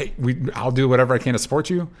 and I'll do whatever I can to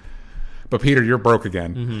support you. But Peter, you're broke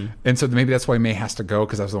again. Mm-hmm. And so maybe that's why May has to go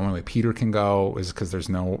because that's the only way Peter can go is because there's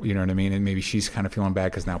no, you know what I mean? And maybe she's kind of feeling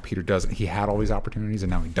bad because now Peter doesn't. He had all these opportunities and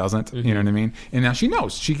now he doesn't. Mm-hmm. You know what I mean? And now she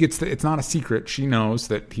knows. She gets it's not a secret. She knows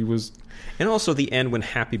that he was. And also the end when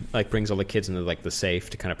Happy like brings all the kids into like the safe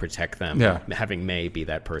to kind of protect them. Yeah. Having May be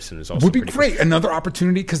that person is also would be great. Cool. Another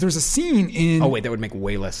opportunity because there's a scene in. Oh wait, that would make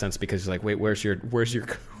way less sense because he's like, wait, where's your nephew?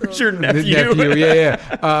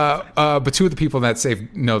 Yeah. But two of the people in that safe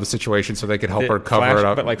know the situation, so they could help her cover it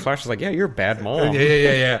up. But like Flash is like, yeah, you're a bad mom.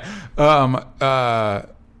 Yeah.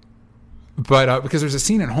 But because there's a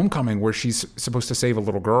scene in Homecoming where she's supposed to save a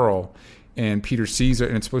little girl. And Peter sees it,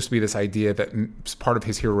 and it's supposed to be this idea that part of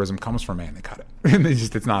his heroism comes from May, and they cut it. And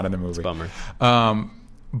it's not in the movie. It's a bummer.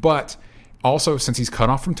 But also, since he's cut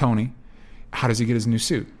off from Tony, how does he get his new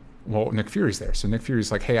suit? Well, Nick Fury's there. So Nick Fury's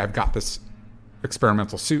like, hey, I've got this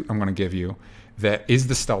experimental suit I'm going to give you that is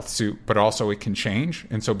the stealth suit, but also it can change.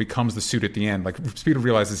 And so it becomes the suit at the end. Like, Peter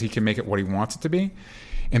realizes he can make it what he wants it to be.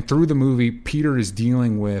 And through the movie, Peter is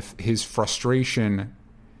dealing with his frustration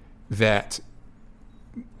that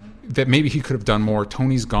maybe he could have done more.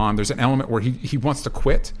 Tony's gone. There's an element where he wants to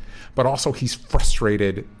quit, but also he's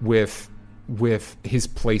frustrated with his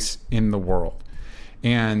place in the world.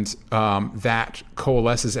 And that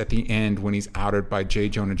coalesces at the end when he's outed by J.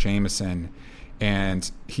 Jonah Jameson. And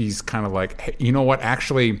he's kind of like, hey, you know what?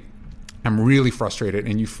 Actually, I'm really frustrated.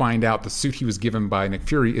 And you find out the suit he was given by Nick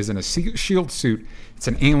Fury isn't a SHIELD suit. It's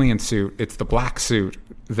an alien suit. It's the black suit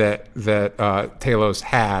that Talos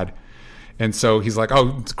had. And so he's like,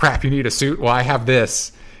 oh, crap, you need a suit? Well, I have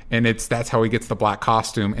this. And that's how he gets the black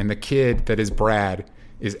costume. And the kid that is Brad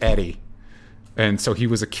is Eddie. And so he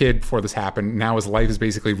was a kid before this happened. Now his life is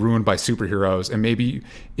basically ruined by superheroes. And maybe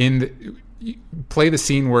play the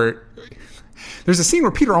scene where... There's a scene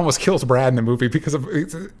where Peter almost kills Brad in the movie because of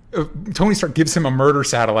Tony Stark gives him a murder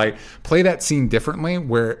satellite. Play that scene differently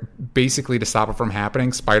where basically to stop it from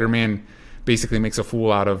happening, Spider-Man... basically makes a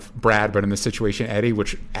fool out of Brad, but in this situation, Eddie,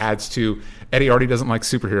 which adds to Eddie already doesn't like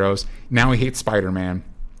superheroes. Now he hates Spider-Man.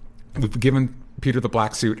 We've given Peter the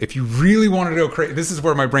black suit. If you really wanted to go crazy, this is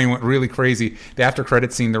where my brain went really crazy. The after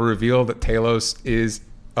credit scene, the reveal that Talos is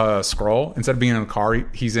a Skrull. Instead of being in a car,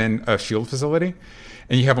 he's in a SHIELD facility.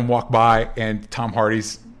 And you have him walk by and Tom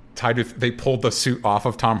Hardy's tied with, they pulled the suit off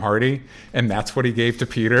of Tom Hardy and that's what he gave to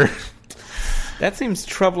Peter. That seems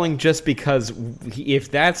troubling just because if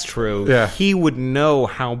that's true, he would know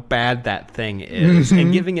how bad that thing is.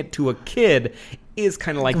 And giving it to a kid is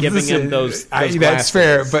kind of like giving him those glasses. That's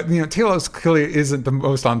fair. But, Talos clearly isn't the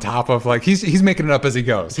most on top of, like, he's making it up as he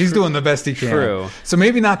goes. He's doing the best he can. True. So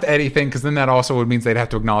maybe not the Eddie thing, because then that also would mean they'd have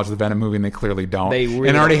to acknowledge the Venom movie, and they clearly don't. They really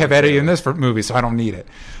and I already have Eddie in this movie, so I don't need it.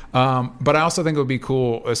 But I also think it would be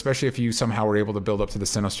cool, especially if you somehow were able to build up to the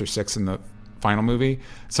Sinister Six in the final movie.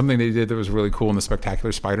 Something they did that was really cool in the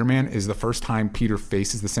Spectacular Spider-Man is the first time Peter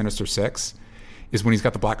faces the Sinister Six is when he's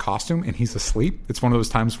got the black costume and he's asleep. It's one of those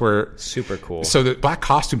times where... Super cool. So the black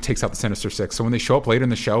costume takes out the Sinister Six. So when they show up later in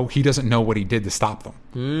the show, he doesn't know what he did to stop them.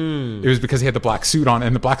 It was because he had the black suit on,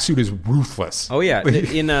 and the black suit is ruthless. Oh, yeah.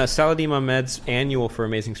 In Saladin Ahmed's annual for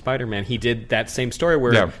Amazing Spider-Man, he did that same story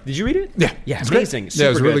where... Yeah. Did you read it? Yeah. Yeah, amazing. Yeah, it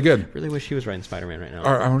was really good. Really wish he was writing Spider-Man right now.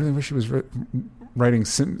 I really wish he was writing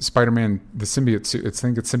Spider-Man, the symbiote suit. I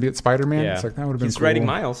think it's symbiote Spider-Man. Yeah. It's like, that would have been He's cool. writing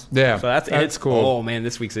Miles. Yeah. So that's cool. Oh, man,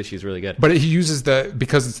 this week's issue is really good. But he uses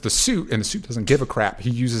because it's the suit, and the suit doesn't give a crap, he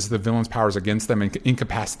uses the villain's powers against them and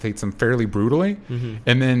incapacitates them fairly brutally. Mm-hmm.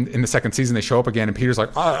 And then in the second season, they show up again, and Peter's like,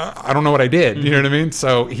 I don't know what I did. Mm-hmm. You know what I mean?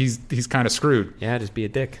 So he's kind of screwed. Yeah, just be a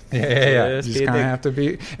dick. Yeah. You just kind of have to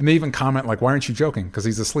be. And they even comment, like, why aren't you joking? Because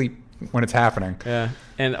he's asleep. when it's happening. Yeah,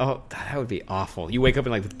 and that would be awful. You wake up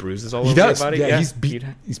and like with bruises all He over does. your body. Yeah, he's beat.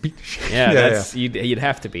 He's beat. Yeah, you'd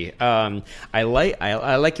have to be. I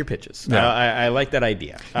like your pitches. Yeah. I like that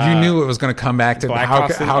idea. You knew it was going to come back to Black how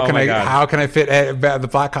costume? how Oh can my I God. how can I fit the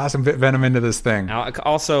black costume, fit Venom into this thing?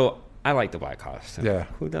 Also, I like the black costume. Yeah.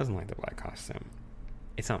 Who doesn't like the black costume?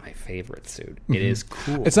 It's not my favorite suit. It is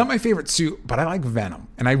cool. It's not my favorite suit, but I like Venom,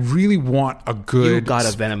 and I really want a good. You got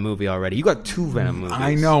a Venom movie already. You got 2 Venom movies.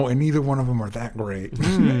 I know, and neither one of them are that great.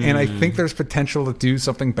 And I think there's potential to do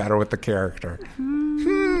something better with the character. I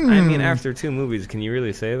mean, after 2 movies, can you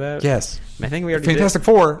really say that? Yes. I think we already Fantastic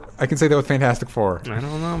Four. I can say that with Fantastic Four. did. I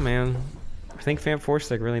don't know, man. I think Fan Four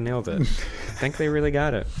Stick really nailed it. I think they really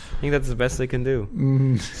got it. I think that's the best they can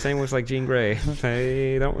do. Same with like Jean Grey.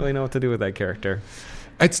 I don't really know what to do with that character.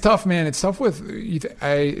 It's tough, man. It's tough with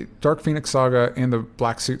Dark Phoenix Saga and the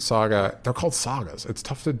Black Suit Saga. They're called sagas. It's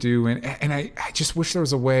tough to do, and I just wish there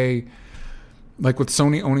was a way. Like with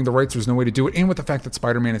Sony owning the rights, there's no way to do it. And with the fact that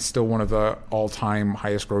Spider-Man is still one of the all-time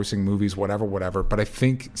highest-grossing movies, whatever. But I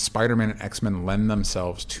think Spider-Man and X-Men lend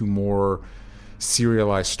themselves to more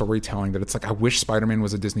serialized storytelling that it's like, I wish Spider-Man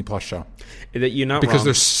was a Disney Plus show. That you're not Because wrong.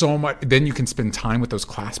 there's so much. Then you can spend time with those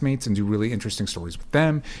classmates and do really interesting stories with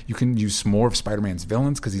them. You can use more of Spider-Man's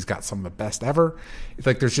villains because he's got some of the best ever. It's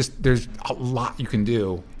like there's a lot you can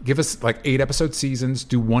do. Give us like 8-episode seasons.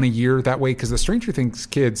 Do one a year that way. Because the Stranger Things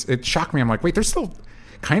kids, it shocked me. I'm like, wait, they're still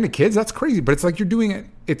kind of kids. That's crazy. But it's like you're doing it.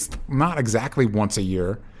 It's not exactly once a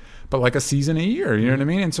year, but like a season a year. You know what I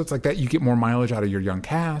mean? And so it's like that. You get more mileage out of your young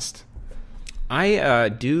cast. I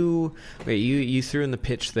do. Wait, you threw in the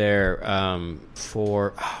pitch there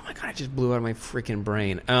for. Oh my god! I just blew out of my freaking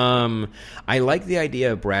brain. I like the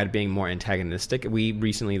idea of Brad being more antagonistic. We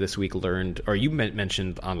recently this week learned, or you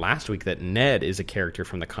mentioned on last week, that Ned is a character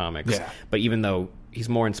from the comics. Yeah. But even though he's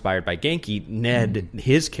more inspired by Genki, Ned,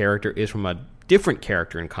 his character is from a different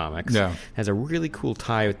character in comics. Yeah. Has a really cool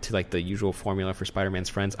tie to like the usual formula for Spider-Man's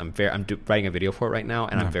friends. I'm writing a video for it right now,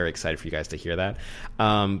 and I'm very excited for you guys to hear that.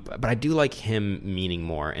 But I do like him meaning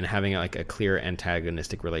more and having like a clear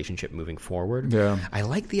antagonistic relationship moving forward. Yeah. I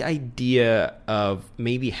like the idea of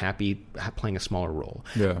maybe Happy playing a smaller role.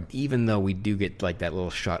 Yeah. Even though we do get like that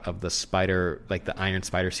little shot of the spider, like the Iron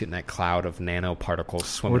Spider suit in that cloud of nanoparticles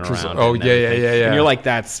swimming Which was- around. oh, and yeah. everything. And you're like,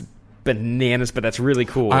 that's bananas, but that's really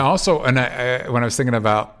cool. I also, and when I was thinking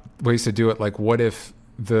about ways to do it, like what if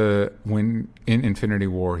when in Infinity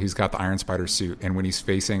War he's got the Iron Spider suit, and when he's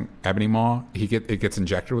facing Ebony Maw, it gets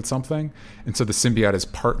injected with something, and so the symbiote is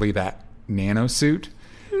partly that nano suit.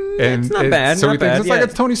 And it's not bad. So not he thinks bad, it's like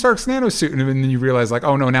it's Tony Stark's nano suit, and then you realize like,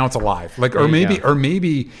 oh no, now it's alive. Like, or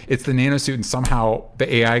maybe it's the nano suit, and somehow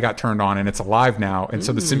the AI got turned on, and it's alive now, and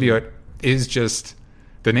so the symbiote is just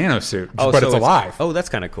the nano suit, but so it's alive. Oh, that's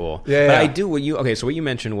kind of cool. Yeah, but yeah. I do so what you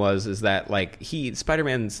mentioned is that like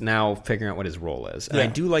Spider-Man's now figuring out what his role is, and I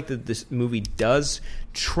do like that this movie does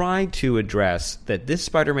try to address that this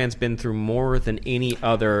Spider-Man's been through more than any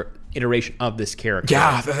other iteration of this character.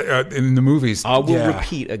 Yeah, in the movies. I will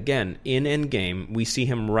repeat again. In Endgame, we see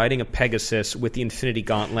him riding a Pegasus with the Infinity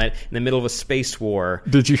Gauntlet in the middle of a space war.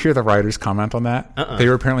 Did you hear the writers comment on that? They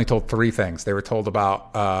were apparently told 3 things. They were told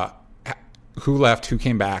about who left, who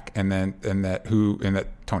came back, and that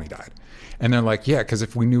Tony died. And they're like, yeah, because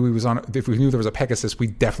if we knew there was a Pegasus, we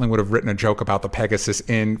definitely would have written a joke about the Pegasus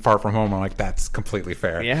in Far From Home. I'm like, that's completely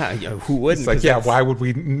fair. Yeah, who wouldn't? It's like, yeah, why would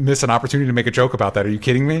we miss an opportunity to make a joke about that? Are you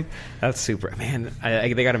kidding me? That's super, man.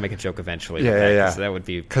 They got to make a joke eventually. Yeah, with that, yeah. 'cause that would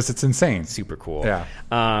be because it's insane. super cool. Yeah.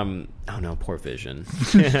 Oh no, poor Vision.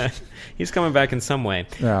 He's coming back in some way.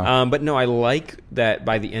 Yeah. But no, I like that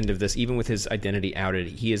by the end of this, even with his identity outed,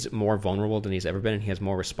 he is more vulnerable than he's ever been, and he has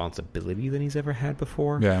more responsibility than he's ever had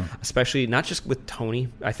before. Yeah. Especially not just with Tony.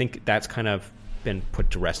 I think that's kind of been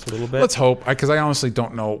put to rest a little bit. Let's hope, because I honestly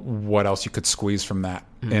don't know what else you could squeeze from that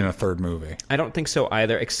in a third movie. I don't think so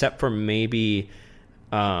either, except for maybe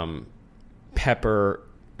Pepper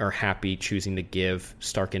or Happy choosing to give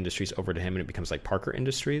Stark Industries over to him, and it becomes like Parker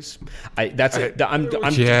Industries. I'm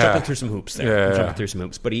jumping through some hoops there. I'm jumping through some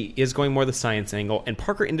hoops, but he is going more the science angle, and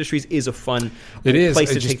Parker Industries is a fun place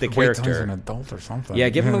to take the character. He's an adult or something. Yeah,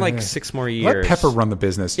 give him like 6 more years. Let Pepper run the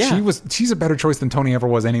business. Yeah. She's a better choice than Tony ever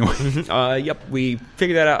was anyway. Yep, we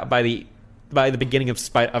figured that out by the beginning of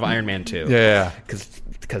Iron Man 2. Yeah,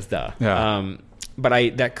 because duh. Yeah.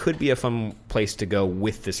 But that could be a fun place to go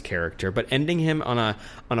with this character. But ending him on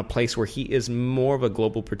a place where he is more of a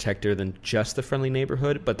global protector than just the friendly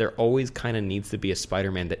neighborhood, but there always kind of needs to be a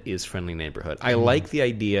Spider-Man that is friendly neighborhood. I like the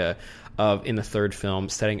idea of, in the third film,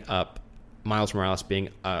 setting up Miles Morales being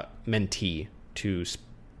a mentee to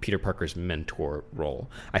Peter Parker's mentor role.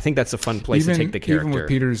 I think that's a fun place to take the character.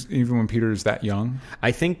 Even when Peter's that young,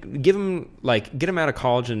 I think get him out of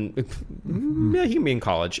college and yeah, he can be in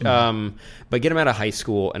college, but get him out of high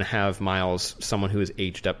school and have Miles, someone who is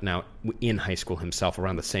aged up now in high school himself,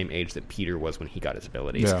 around the same age that Peter was when he got his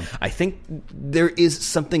abilities. Yeah. I think there is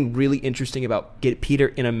something really interesting about get Peter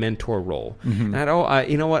in a mentor role. And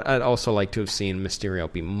you know what? I'd also like to have seen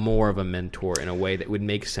Mysterio be more of a mentor in a way that would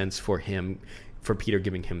make sense for him. For Peter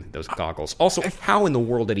giving him those goggles. Also, how in the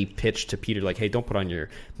world did he pitch to Peter like, hey, don't put on your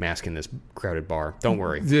mask in this crowded bar. Don't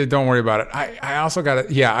worry. Yeah, don't worry about it. I also got it.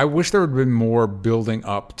 Yeah, I wish there would have been more building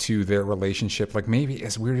up to their relationship. Like maybe,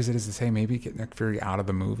 as weird as it is to say, maybe get Nick Fury out of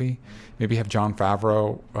the movie. Maybe have Jon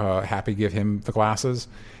Favreau, Happy give him the glasses.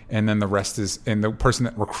 And then the rest is, and the person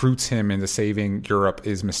that recruits him into saving Europe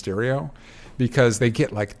is Mysterio. Because they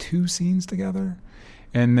get like 2 scenes together.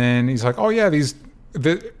 And then he's like, oh yeah, one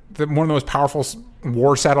of the most powerful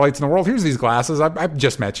war satellites in the world. Here's these glasses. I've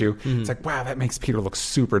just met you. It's like, wow, that makes Peter look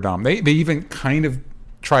super dumb. They even kind of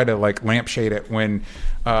try to like lampshade it when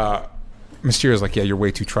Mysterio's like, yeah, you're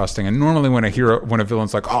way too trusting. And normally when a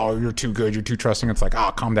villain's like, oh, you're too good, you're too trusting, it's like,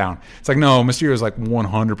 oh, calm down. It's like, no, Mysterio's like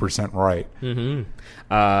 100% right.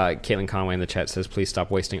 Caitlin Conway in the chat says, please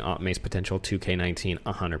stop wasting Aunt May's potential. 2K19,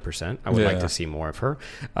 100%. I would like to see more of her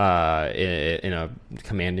in a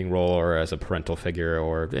commanding role or as a parental figure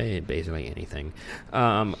or basically anything. We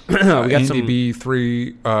got NDB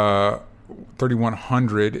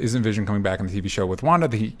 3100 isn't Vision coming back in the TV show with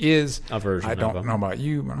Wanda? He is a version. I don't know about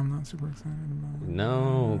you, but I'm not super excited about it.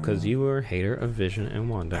 No, because you were a hater of Vision and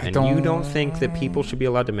Wanda, you don't think that people should be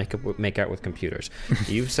allowed to make out with computers.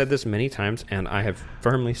 You've said this many times, and I have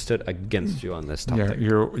firmly stood against you on this topic.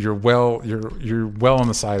 Yeah, you're well on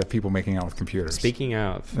the side of people making out with computers. Speaking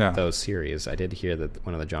of those series, I did hear that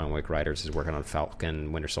one of the John Wick writers is working on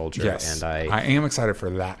Falcon, Winter Soldier, yes, and I am excited for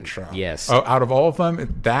that show. Yes, out of all of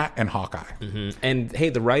them, that and Hawkeye. And hey,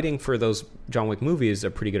 the writing for those John Wick movies are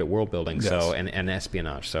pretty good at world building, so and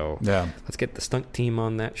espionage. So let's get the stunt team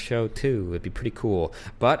on that show too. It'd be pretty cool.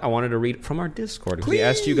 But I wanted to read from our Discord because we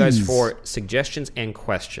asked you guys for suggestions and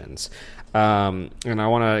questions. And I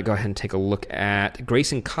want to go ahead and take a look at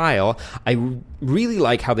Grayson Kyle. I really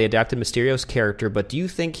like how they adapted Mysterio's character, but do you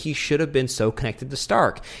think he should have been so connected to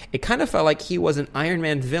Stark? It kind of felt like he was an Iron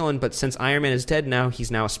Man villain, but since Iron Man is dead now, he's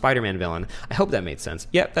now a Spider-Man villain. I hope that made sense.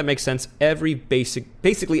 Yep, that makes sense.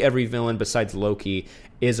 Basically every villain besides Loki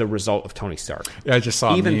is a result of Tony Stark. Yeah, I just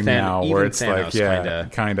saw a meme now where it's Thanos,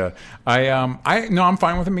 like, kind of. I'm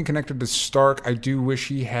fine with him being connected to Stark. I do wish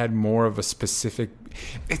he had more of a specific.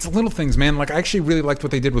 It's little things, man. Like I actually really liked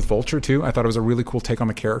what they did with Vulture too. I thought it was a really cool take on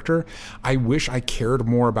the character. I wish I cared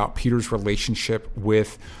more about Peter's relationship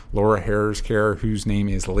with Laura Harris' character, whose name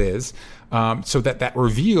is Liz, so that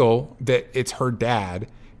reveal that it's her dad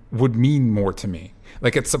would mean more to me.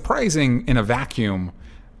 Like it's surprising in a vacuum.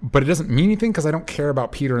 But it doesn't mean anything because I don't care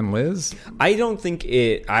about Peter and Liz. I don't think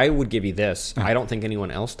it. I would give you this. I don't think anyone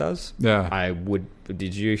else does. Yeah. I would.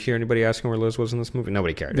 Did you hear anybody asking where Liz was in this movie?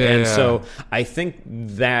 Nobody cared. Yeah. So I think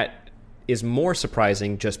that is more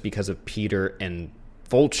surprising just because of Peter and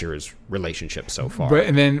Vulture's relationship so far.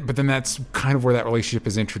 But then that's kind of where that relationship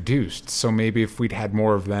is introduced. So maybe if we'd had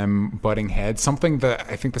more of them butting heads, something that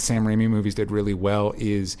I think the Sam Raimi movies did really well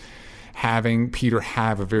is having Peter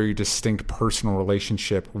have a very distinct personal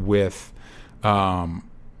relationship with Norman,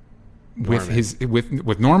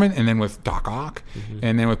 and then with Doc Ock,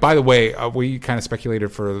 and then with. By the way, we kind of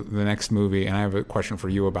speculated for the next movie, and I have a question for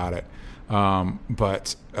you about it.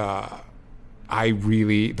 But I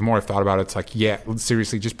really, the more I've thought about it, it's like, yeah,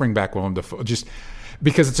 seriously, just bring back Willem Dafoe, just.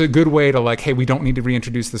 Because it's a good way to like, hey, we don't need to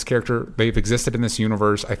reintroduce this character. They've existed in this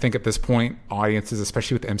universe. I think at this point, audiences,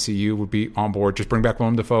 especially with the MCU, would be on board. Just bring back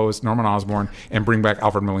Willem Dafoe as Norman Osborn and bring back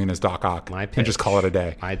Alfred Molina as Doc Ock and just call it a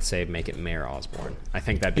day. I'd say make it Mayor Osborn. I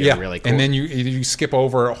think that'd be really cool. And then you skip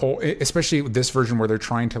over a whole, especially with this version where they're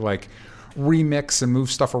trying to like remix and move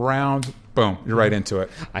stuff around. Boom, you're right into it.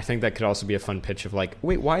 I think that could also be a fun pitch of like,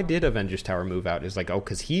 wait, why did Avengers Tower move out? It's like, oh,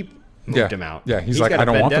 because he moved him out. Yeah, he's like, I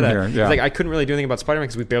don't want them here. Yeah. He's like, I couldn't really do anything about Spider-Man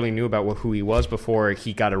because we barely knew about who he was before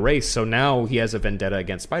he got erased. So now he has a vendetta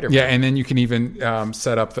against Spider-Man. Yeah, and then you can even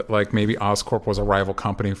set up that like maybe Oscorp was a rival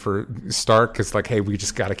company for Stark because like, hey, we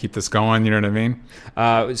just got to keep this going. You know what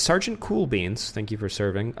I mean? Sergeant Cool Beans, thank you for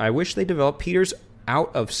serving. I wish they developed Peter's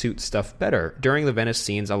out-of-suit stuff better. During the Venice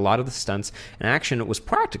scenes, a lot of the stunts and action was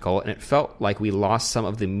practical, and it felt like we lost some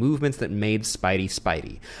of the movements that made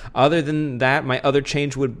Spidey. Other than that, my other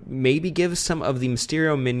change would maybe give some of the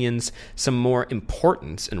Mysterio minions some more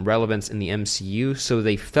importance and relevance in the MCU, so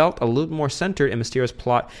they felt a little more centered, and Mysterio's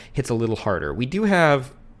plot hits a little harder. We do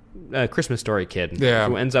have Christmas Story kid Yeah.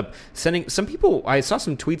 who ends up sending some people. I saw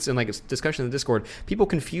some tweets and like a discussion in the Discord. People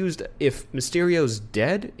confused if Mysterio's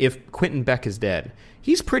dead, if Quentin Beck is dead.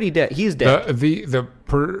 He's pretty dead. He's dead.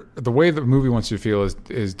 The way the movie wants you to feel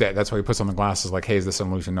is dead. That's why he puts on the glasses. Like, hey, is this an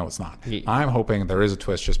illusion? No, it's not. I'm hoping there is a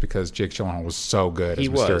twist just because Jake Gyllenhaal was so good as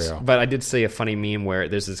Mysterio. But I did see a funny meme where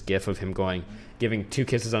there's this gif of him giving 2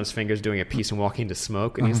 kisses on his fingers, doing a peace and walking into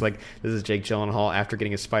smoke, and he's like, "This is Jake Gyllenhaal after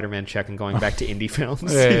getting his Spider-Man check and going back to indie films. He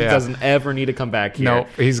doesn't ever need to come back here. No,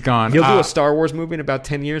 he's gone. He'll do a Star Wars movie in about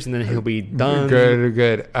 10 years, and then he'll be done.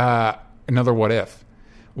 Good. Another what if?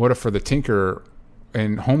 What if for the Tinker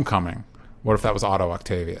in Homecoming? What if that was Otto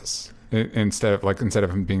Octavius instead of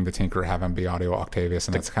him being the Tinker, have him be Otto Octavius?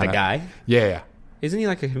 And that's kind of the guy. Yeah. Isn't he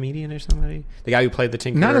like a comedian or somebody? The guy who played the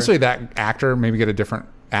Tinker. Not necessarily that actor. Maybe get a different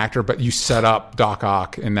actor, but you set up Doc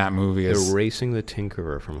Ock in that movie as erasing the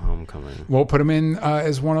Tinkerer from Homecoming. Well, put him in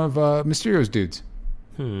as one of Mysterio's dudes.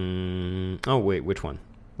 Oh wait, which one?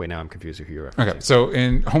 Wait, now I'm confused with who you're referencing. Okay, so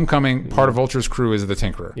in Homecoming, part of Vulture's crew is the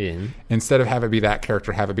Tinkerer. Yeah. Instead of have it be that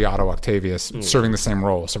character, have it be Otto Octavius serving the same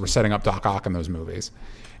role. So we're setting up Doc Ock in those movies,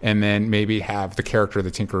 and then maybe have the character of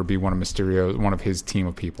the Tinkerer be one of his team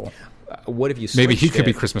of people. What if you switched maybe he could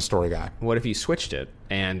be Christmas Story guy? What if you switched it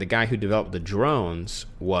and the guy who developed the drones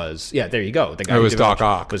was there you go. The guy it who was Doc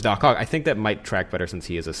Ock. Was Doc Ock. I think that might track better since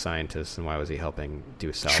he is a scientist, and why was he helping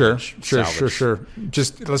do salvage? Sure.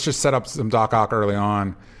 Let's just set up some Doc Ock early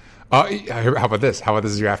on. How about this? How about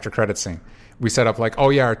this is your after credits scene? We set up like,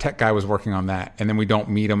 our tech guy was working on that, and then we don't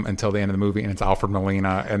meet him until the end of the movie, and it's Alfred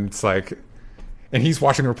Molina, and it's like, and he's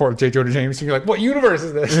watching the report of J. Jonah Jameson. You're like, what universe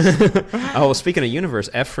is this? Oh, speaking of universe,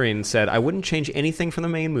 Ephraim said, I wouldn't change anything from the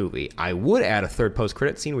main movie. I would add a third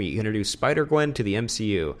post-credit scene where you introduce Spider-Gwen to the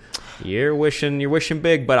MCU. You're wishing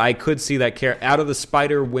big, but I could see that out of the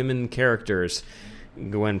Spider-Women characters,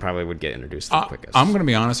 Gwen probably would get introduced the quickest. I'm going to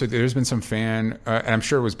be honest with you. There's been some and I'm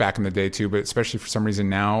sure it was back in the day too, but especially for some reason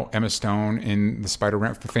now, Emma Stone in the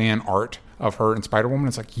Spider-Man fan art of her in Spider-Woman,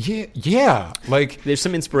 it's like, yeah. Like, there's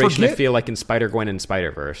some inspiration, I feel like, in Spider-Gwen and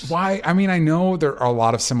Spider-Verse. Why? I mean, I know there are a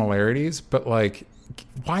lot of similarities, but like,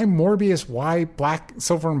 why Morbius? Why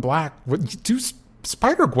Silver and Black? Do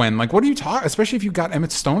Spider-Gwen? Like, what are you talking? Especially if you got Emma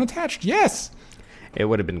Stone attached? Yes. It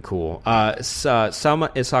would have been cool. Salma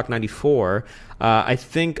Ishaq 94. I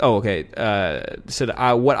think. Oh, okay. Said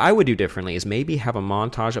what I would do differently is maybe have a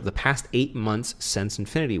montage of the past 8 months since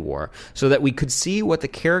Infinity War, so that we could see what the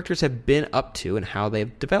characters have been up to and how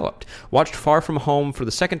they've developed. Watched Far From Home for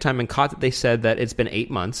the second time and caught that they said that it's been 8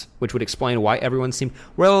 months, which would explain why everyone seemed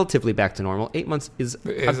relatively back to normal. 8 months is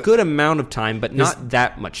a good amount of time, but not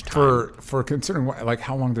that much time. For considering like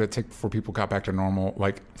how long did it take before people got back to normal?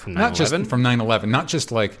 Like from 9/11? Not just from 9/11, not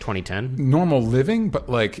just like 2010 normal living, but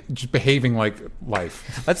like just behaving like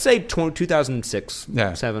life. Let's say 2006,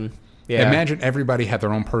 7. Yeah. Imagine everybody had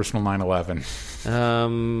their own personal 9/11.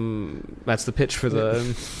 That's the pitch for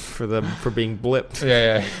being blipped.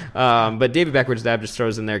 Yeah. But David Backwards Dab just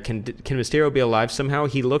throws in there, can Mysterio be alive somehow?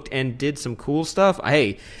 He looked and did some cool stuff.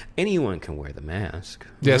 Hey, anyone can wear the mask.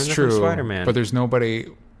 That's true. Spider-Man. But there's nobody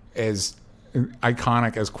as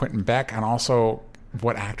iconic as Quentin Beck, and also,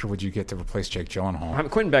 what actor would you get to replace Jake Gyllenhaal?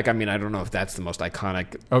 Quentin Beck, I mean, I don't know if that's the most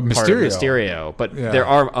iconic part of Mysterio, but there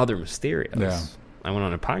are other Mysterios. Yeah. I went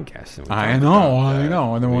on a podcast. And I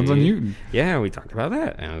know. And the one's on Newton. Yeah, we talked about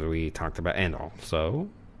that. And also,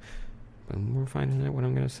 we're finding out what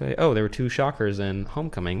I'm going to say. Oh, there were 2 shockers in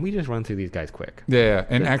Homecoming. We just run through these guys quick. Yeah.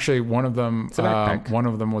 And actually, one of them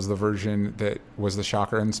was the version that was the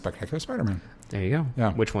shocker in Spectacular Spider-Man. There you go.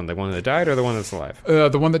 Yeah. Which one? The one that died or the one that's alive?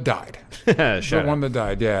 The one that died. One that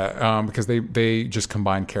died, yeah. Because they just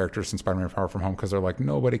combined characters in Spider-Man Far From Home because they're like,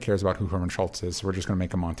 nobody cares about who Herman Schultz is, so we're just going to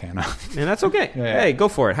make him Montana. And that's okay. Yeah. Hey, go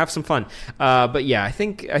for it. Have some fun. But yeah, I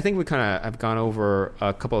think we kind of have gone over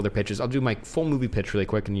a couple other pitches. I'll do my full movie pitch really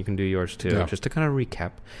quick, and you can do yours too, just to kind of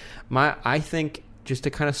recap. I think, just to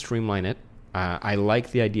kind of streamline it, I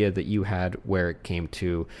like the idea that you had where it came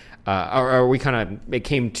to, it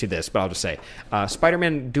came to this, but I'll just say,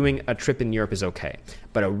 Spider-Man doing a trip in Europe is okay.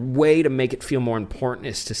 But a way to make it feel more important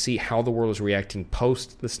is to see how the world is reacting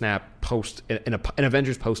post the snap, an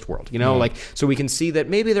Avengers post world, like, so we can see that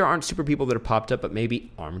maybe there aren't super people that have popped up, but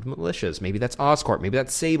maybe armed militias, maybe that's Oscorp, maybe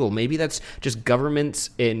that's Sable, maybe that's just governments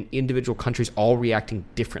in individual countries all reacting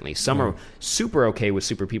differently. Some are super okay with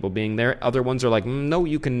super people being there. Other ones are like, no,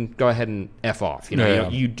 you can go ahead and F off.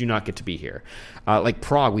 You do not get to be here. Like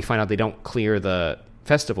Prague, we find out they don't clear the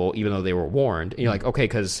festival, even though they were warned. And you're like, okay,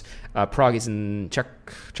 because Prague is in Czech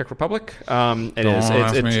Republic. It is.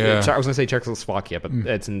 I was going to say Czechoslovakia, but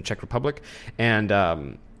it's in Czech Republic. And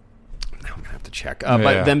I'm gonna have to check.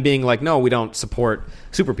 But them being like, no, we don't support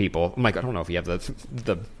super people. I'm like, I don't know if you have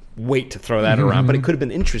the weight to throw that around, but it could have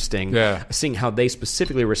been interesting seeing how they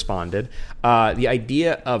specifically responded. The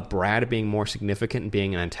idea of Brad being more significant and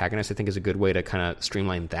being an antagonist, I think, is a good way to kind of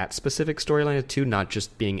streamline that specific storyline too, not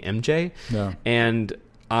just being MJ. Yeah. And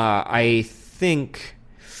I think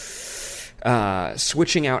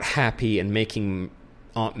switching out Happy and making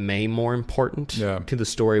Aunt May more important to the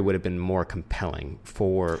story would have been more compelling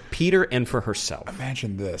for Peter and for herself.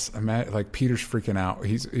 Imagine this. Like Peter's freaking out.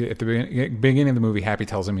 He's at the beginning of the movie. Happy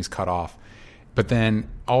tells him he's cut off, but then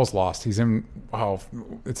all's lost. He's in.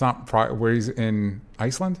 It's not where he's in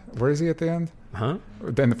Iceland. Where is he at the end? Huh?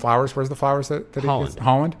 Then the flowers. Where's the flowers that Holland. he gets?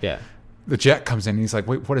 Holland. Yeah. The jet comes in and he's like,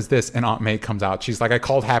 wait, what is this? And Aunt May comes out. She's like, I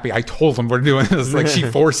called Happy. I told him we're doing this. Like, she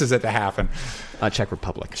forces it to happen. Czech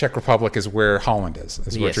Republic. Czech Republic is where Holland is.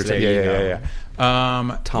 Yes, what you're yeah.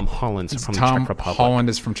 Tom Holland's from Tom Czech Republic. Holland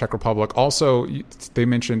is from Czech Republic. Also, they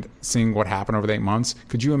mentioned seeing what happened over the 8 months.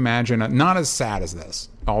 Could you imagine, not as sad as this,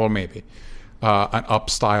 although maybe, an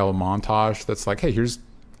up-style montage that's like, hey, here's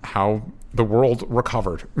how the world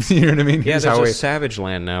recovered. You know what I mean? Yeah, there's a Savage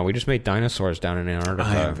Land now. We just made dinosaurs down in Antarctica.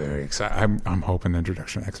 I am very excited. I'm hoping the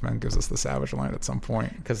introduction of X-Men gives us the Savage Land at some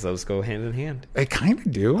point. Because those go hand in hand. They kind of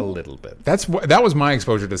do. A little bit. That was my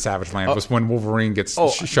exposure to Savage Land, was when Wolverine gets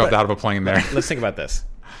shoved out of a plane there. Let's think about this.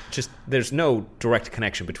 Just there's no direct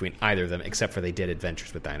connection between either of them, except for they did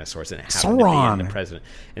adventures with dinosaurs, and it happened Sauron. to be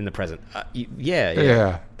in the present.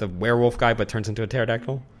 Yeah. The werewolf guy, but turns into a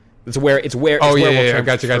pterodactyl. It's werewolf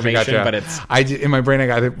gotcha. But it's in my brain I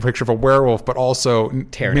got a picture of a werewolf, but also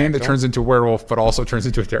man that turns into a werewolf, but also turns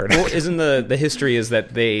into a pterodactyl. Well, isn't the history is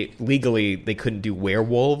that they couldn't do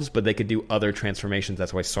werewolves, but they could do other transformations.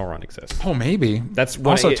 That's why Sauron exists. Oh, maybe. That's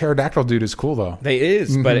also pterodactyl dude is cool though. They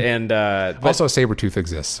is, but also Sabretooth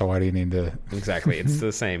exists. So why do you need to? Exactly, it's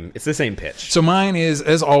the same. It's the same pitch. So mine is,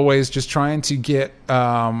 as always, just trying to get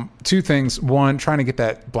two things. One, trying to get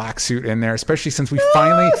that black suit in there, especially since we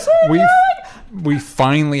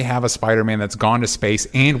finally have a Spider-Man that's gone to space,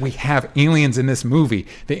 and we have aliens in this movie.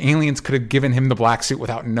 The aliens could have given him the black suit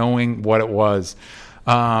without knowing what it was.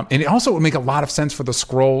 And it also would make a lot of sense for the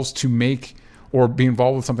Skrulls to make or be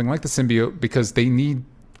involved with something like the symbiote, because they need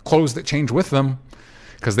clothes that change with them.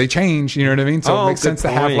 Because they change, you know what I mean? So it makes sense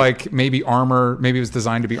to have like maybe armor. Maybe it was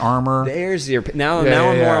designed to be armor. There's your now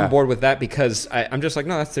I'm more on board with that, because I'm just like,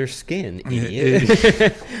 no, that's their skin,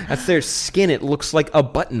 idiot. That's their skin. It looks like a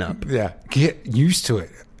button up. Yeah, get used to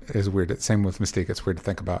it. It's weird. Same with Mystique. It's weird to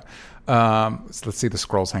think about. So let's see the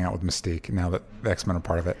Skrulls hang out with Mystique now that the X-Men are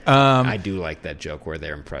part of it. I do like that joke where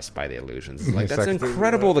they're impressed by the illusions. It's like, that's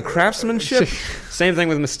incredible, the craftsmanship. Same thing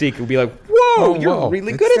with Mystique. It would be like, whoa, you're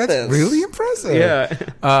really good at this. That's really impressive.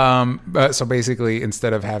 Yeah. So basically,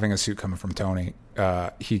 instead of having a suit coming from Tony,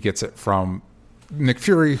 he gets it from Nick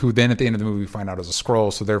Fury, who then at the end of the movie we find out is a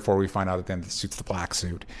Skrull. So therefore we find out at the end the suit's the black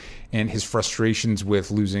suit. And his frustrations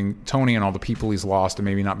with losing Tony and all the people he's lost and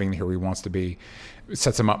maybe not being the hero he wants to be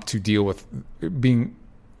sets him up to deal with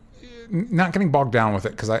not getting bogged down with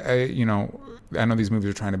it. Because I know these movies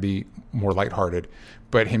are trying to be more lighthearted,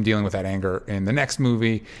 but him dealing with that anger in the next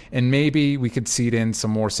movie, and maybe we could seed in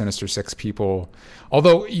some more Sinister Six people.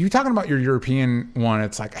 Although you talking about your European one,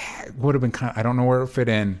 it's like it would have been I don't know where it fit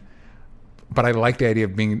in. But I like the idea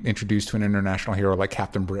of being introduced to an international hero like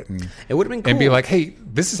Captain Britain. It would have been cool. And be like, hey,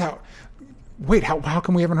 this is how... Wait, how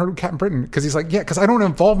come we haven't heard of Captain Britain? Because he's like, yeah, because I don't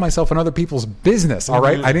involve myself in other people's business, all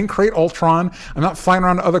right? I didn't create Ultron. I'm not flying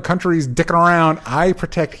around to other countries, dicking around. I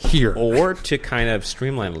protect here. Or to kind of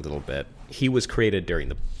streamline a little bit, he was created during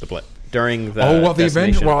the blip. During the the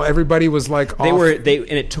Avengers, while everybody was like and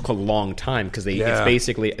it took a long time, because it's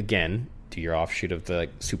basically, again... to your offshoot of the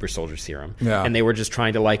super soldier serum. Yeah. And they were just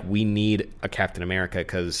trying to we need a Captain America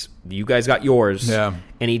because you guys got yours. Yeah.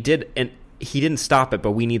 And he didn't stop it,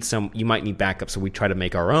 but we need you might need backup, so we try to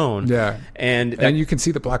make our own. Yeah. And you can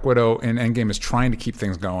see that Black Widow in Endgame is trying to keep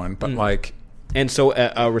things going, but and so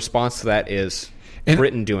a response to that is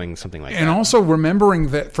Britain doing something like that. And also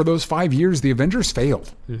remembering that for those 5 years, the Avengers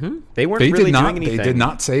failed. Mm-hmm. They weren't really doing anything. They did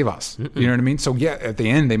not save us. Mm-mm. You know what I mean? So, yeah, at the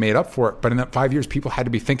end, they made up for it. But in that 5 years, people had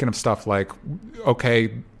to be thinking of stuff like,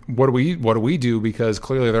 okay, what do we do? Because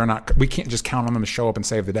clearly we can't just count on them to show up and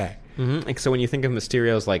save the day. Mm-hmm. And so when you think of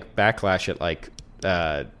Mysterio's backlash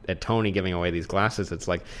at Tony giving away these glasses, it's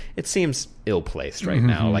it seems ill-placed right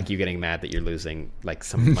now. You getting mad that you're losing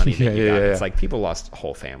some money that you got. It's people lost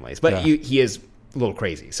whole families. But he is a little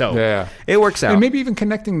crazy, so it works out. And maybe even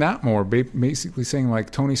connecting that more, basically saying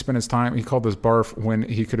Tony spent his time, he called this barf when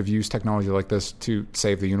he could have used technology like this to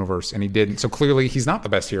save the universe, and he didn't. So clearly he's not the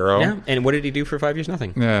best hero. Yeah. And what did he do for 5 years?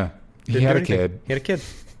 Nothing. Yeah. He had a kid. He had a kid.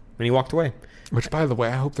 and he walked away. Which, by the way,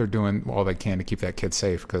 I hope they're doing all they can to keep that kid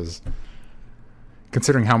safe, because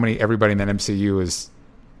considering how many everybody in that MCU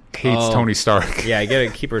hates Tony Stark. Yeah, I get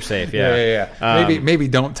to keep her safe. Yeah. Maybe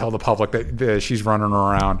don't tell the public that she's running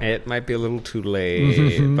around. It might be a little too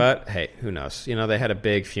late, but hey, who knows? You know, they had a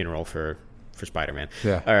big funeral for Spider-Man.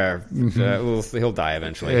 Yeah. He'll die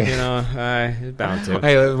eventually. You know, he's bound to.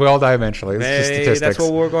 Hey, we all die eventually. It's just statistics. That's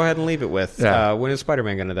what we'll go ahead and leave it with. Yeah. When is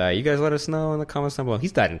Spider-Man going to die? You guys let us know in the comments down below.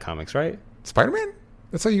 He's died in comics, right? Spider-Man?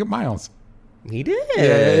 That's how you get Miles. He did.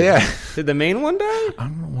 Yeah. Did the main one die?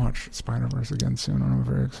 I'm going to watch Spider-Verse again soon, and I'm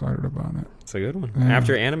very excited about it. It's a good one. Yeah.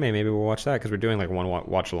 After anime, maybe we'll watch that, because we're doing like one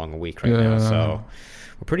watch along a week right now. So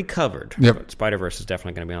we're pretty covered. Yep. But Spider-Verse is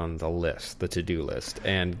definitely going to be on the list, the to-do list.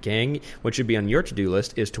 And gang, what should be on your to-do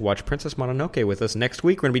list is to watch Princess Mononoke with us next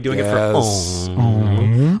week. We're going to be doing it for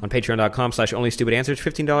on patreon.com/onlystupidanswers.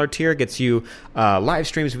 $15 tier gets you live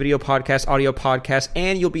streams, video podcasts, audio podcasts,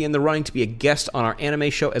 and you'll be in the running to be a guest on our anime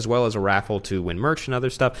show, as well as a raffle to win merch and other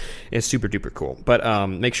stuff. It's super duper cool. But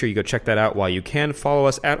make sure you go check that out while you can. Follow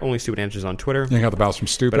us at Only Stupid Answers on Twitter. You got the Bows from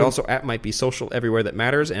Stupid. But also at Might Be Social everywhere that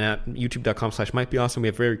matters, and at youtube.com/mightbeawesome. We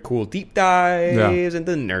have very cool deep dives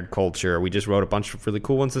into nerd culture. We just wrote a bunch of really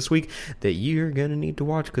cool ones this week that you're going to need to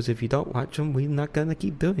watch, because if you don't watch them, we're not going to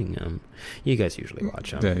keep doing them. You guys usually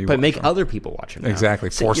watch them. Yeah, but make other people watch them. Exactly.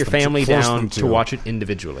 Sit your family down to watch it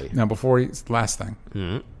individually. Now, last thing.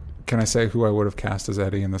 Can I say who I would have cast as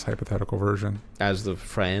Eddie in this hypothetical version? As the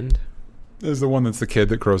friend? As the one that's the kid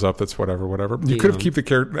that grows up that's whatever. You could have kept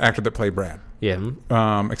the actor that played Brad. Yeah.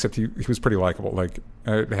 Except he was pretty likable. Like,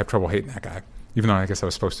 I have trouble hating that guy, even though I guess I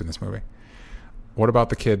was supposed to in this movie. What about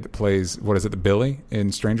the kid that plays, the Billy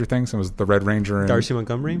in Stranger Things? It was the Red Ranger. Darcy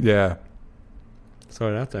Montgomery? Yeah.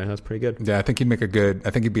 Throw it out there. That's pretty good. Yeah, I think he'd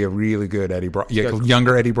be a really good Eddie Brock. Yeah,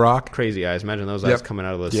 younger Eddie Brock. Crazy eyes. Imagine those eyes coming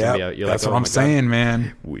out of the symbiote. You're that's what I'm saying,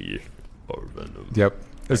 man. We are Venom. Yep.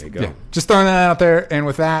 There you go. Yeah. Just throwing that out there. And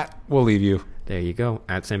with that, we'll leave you. There you go.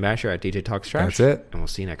 At Sam Basher, at DJ Talks Trash. That's it. And we'll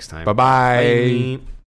see you next time. Bye-bye. Bye.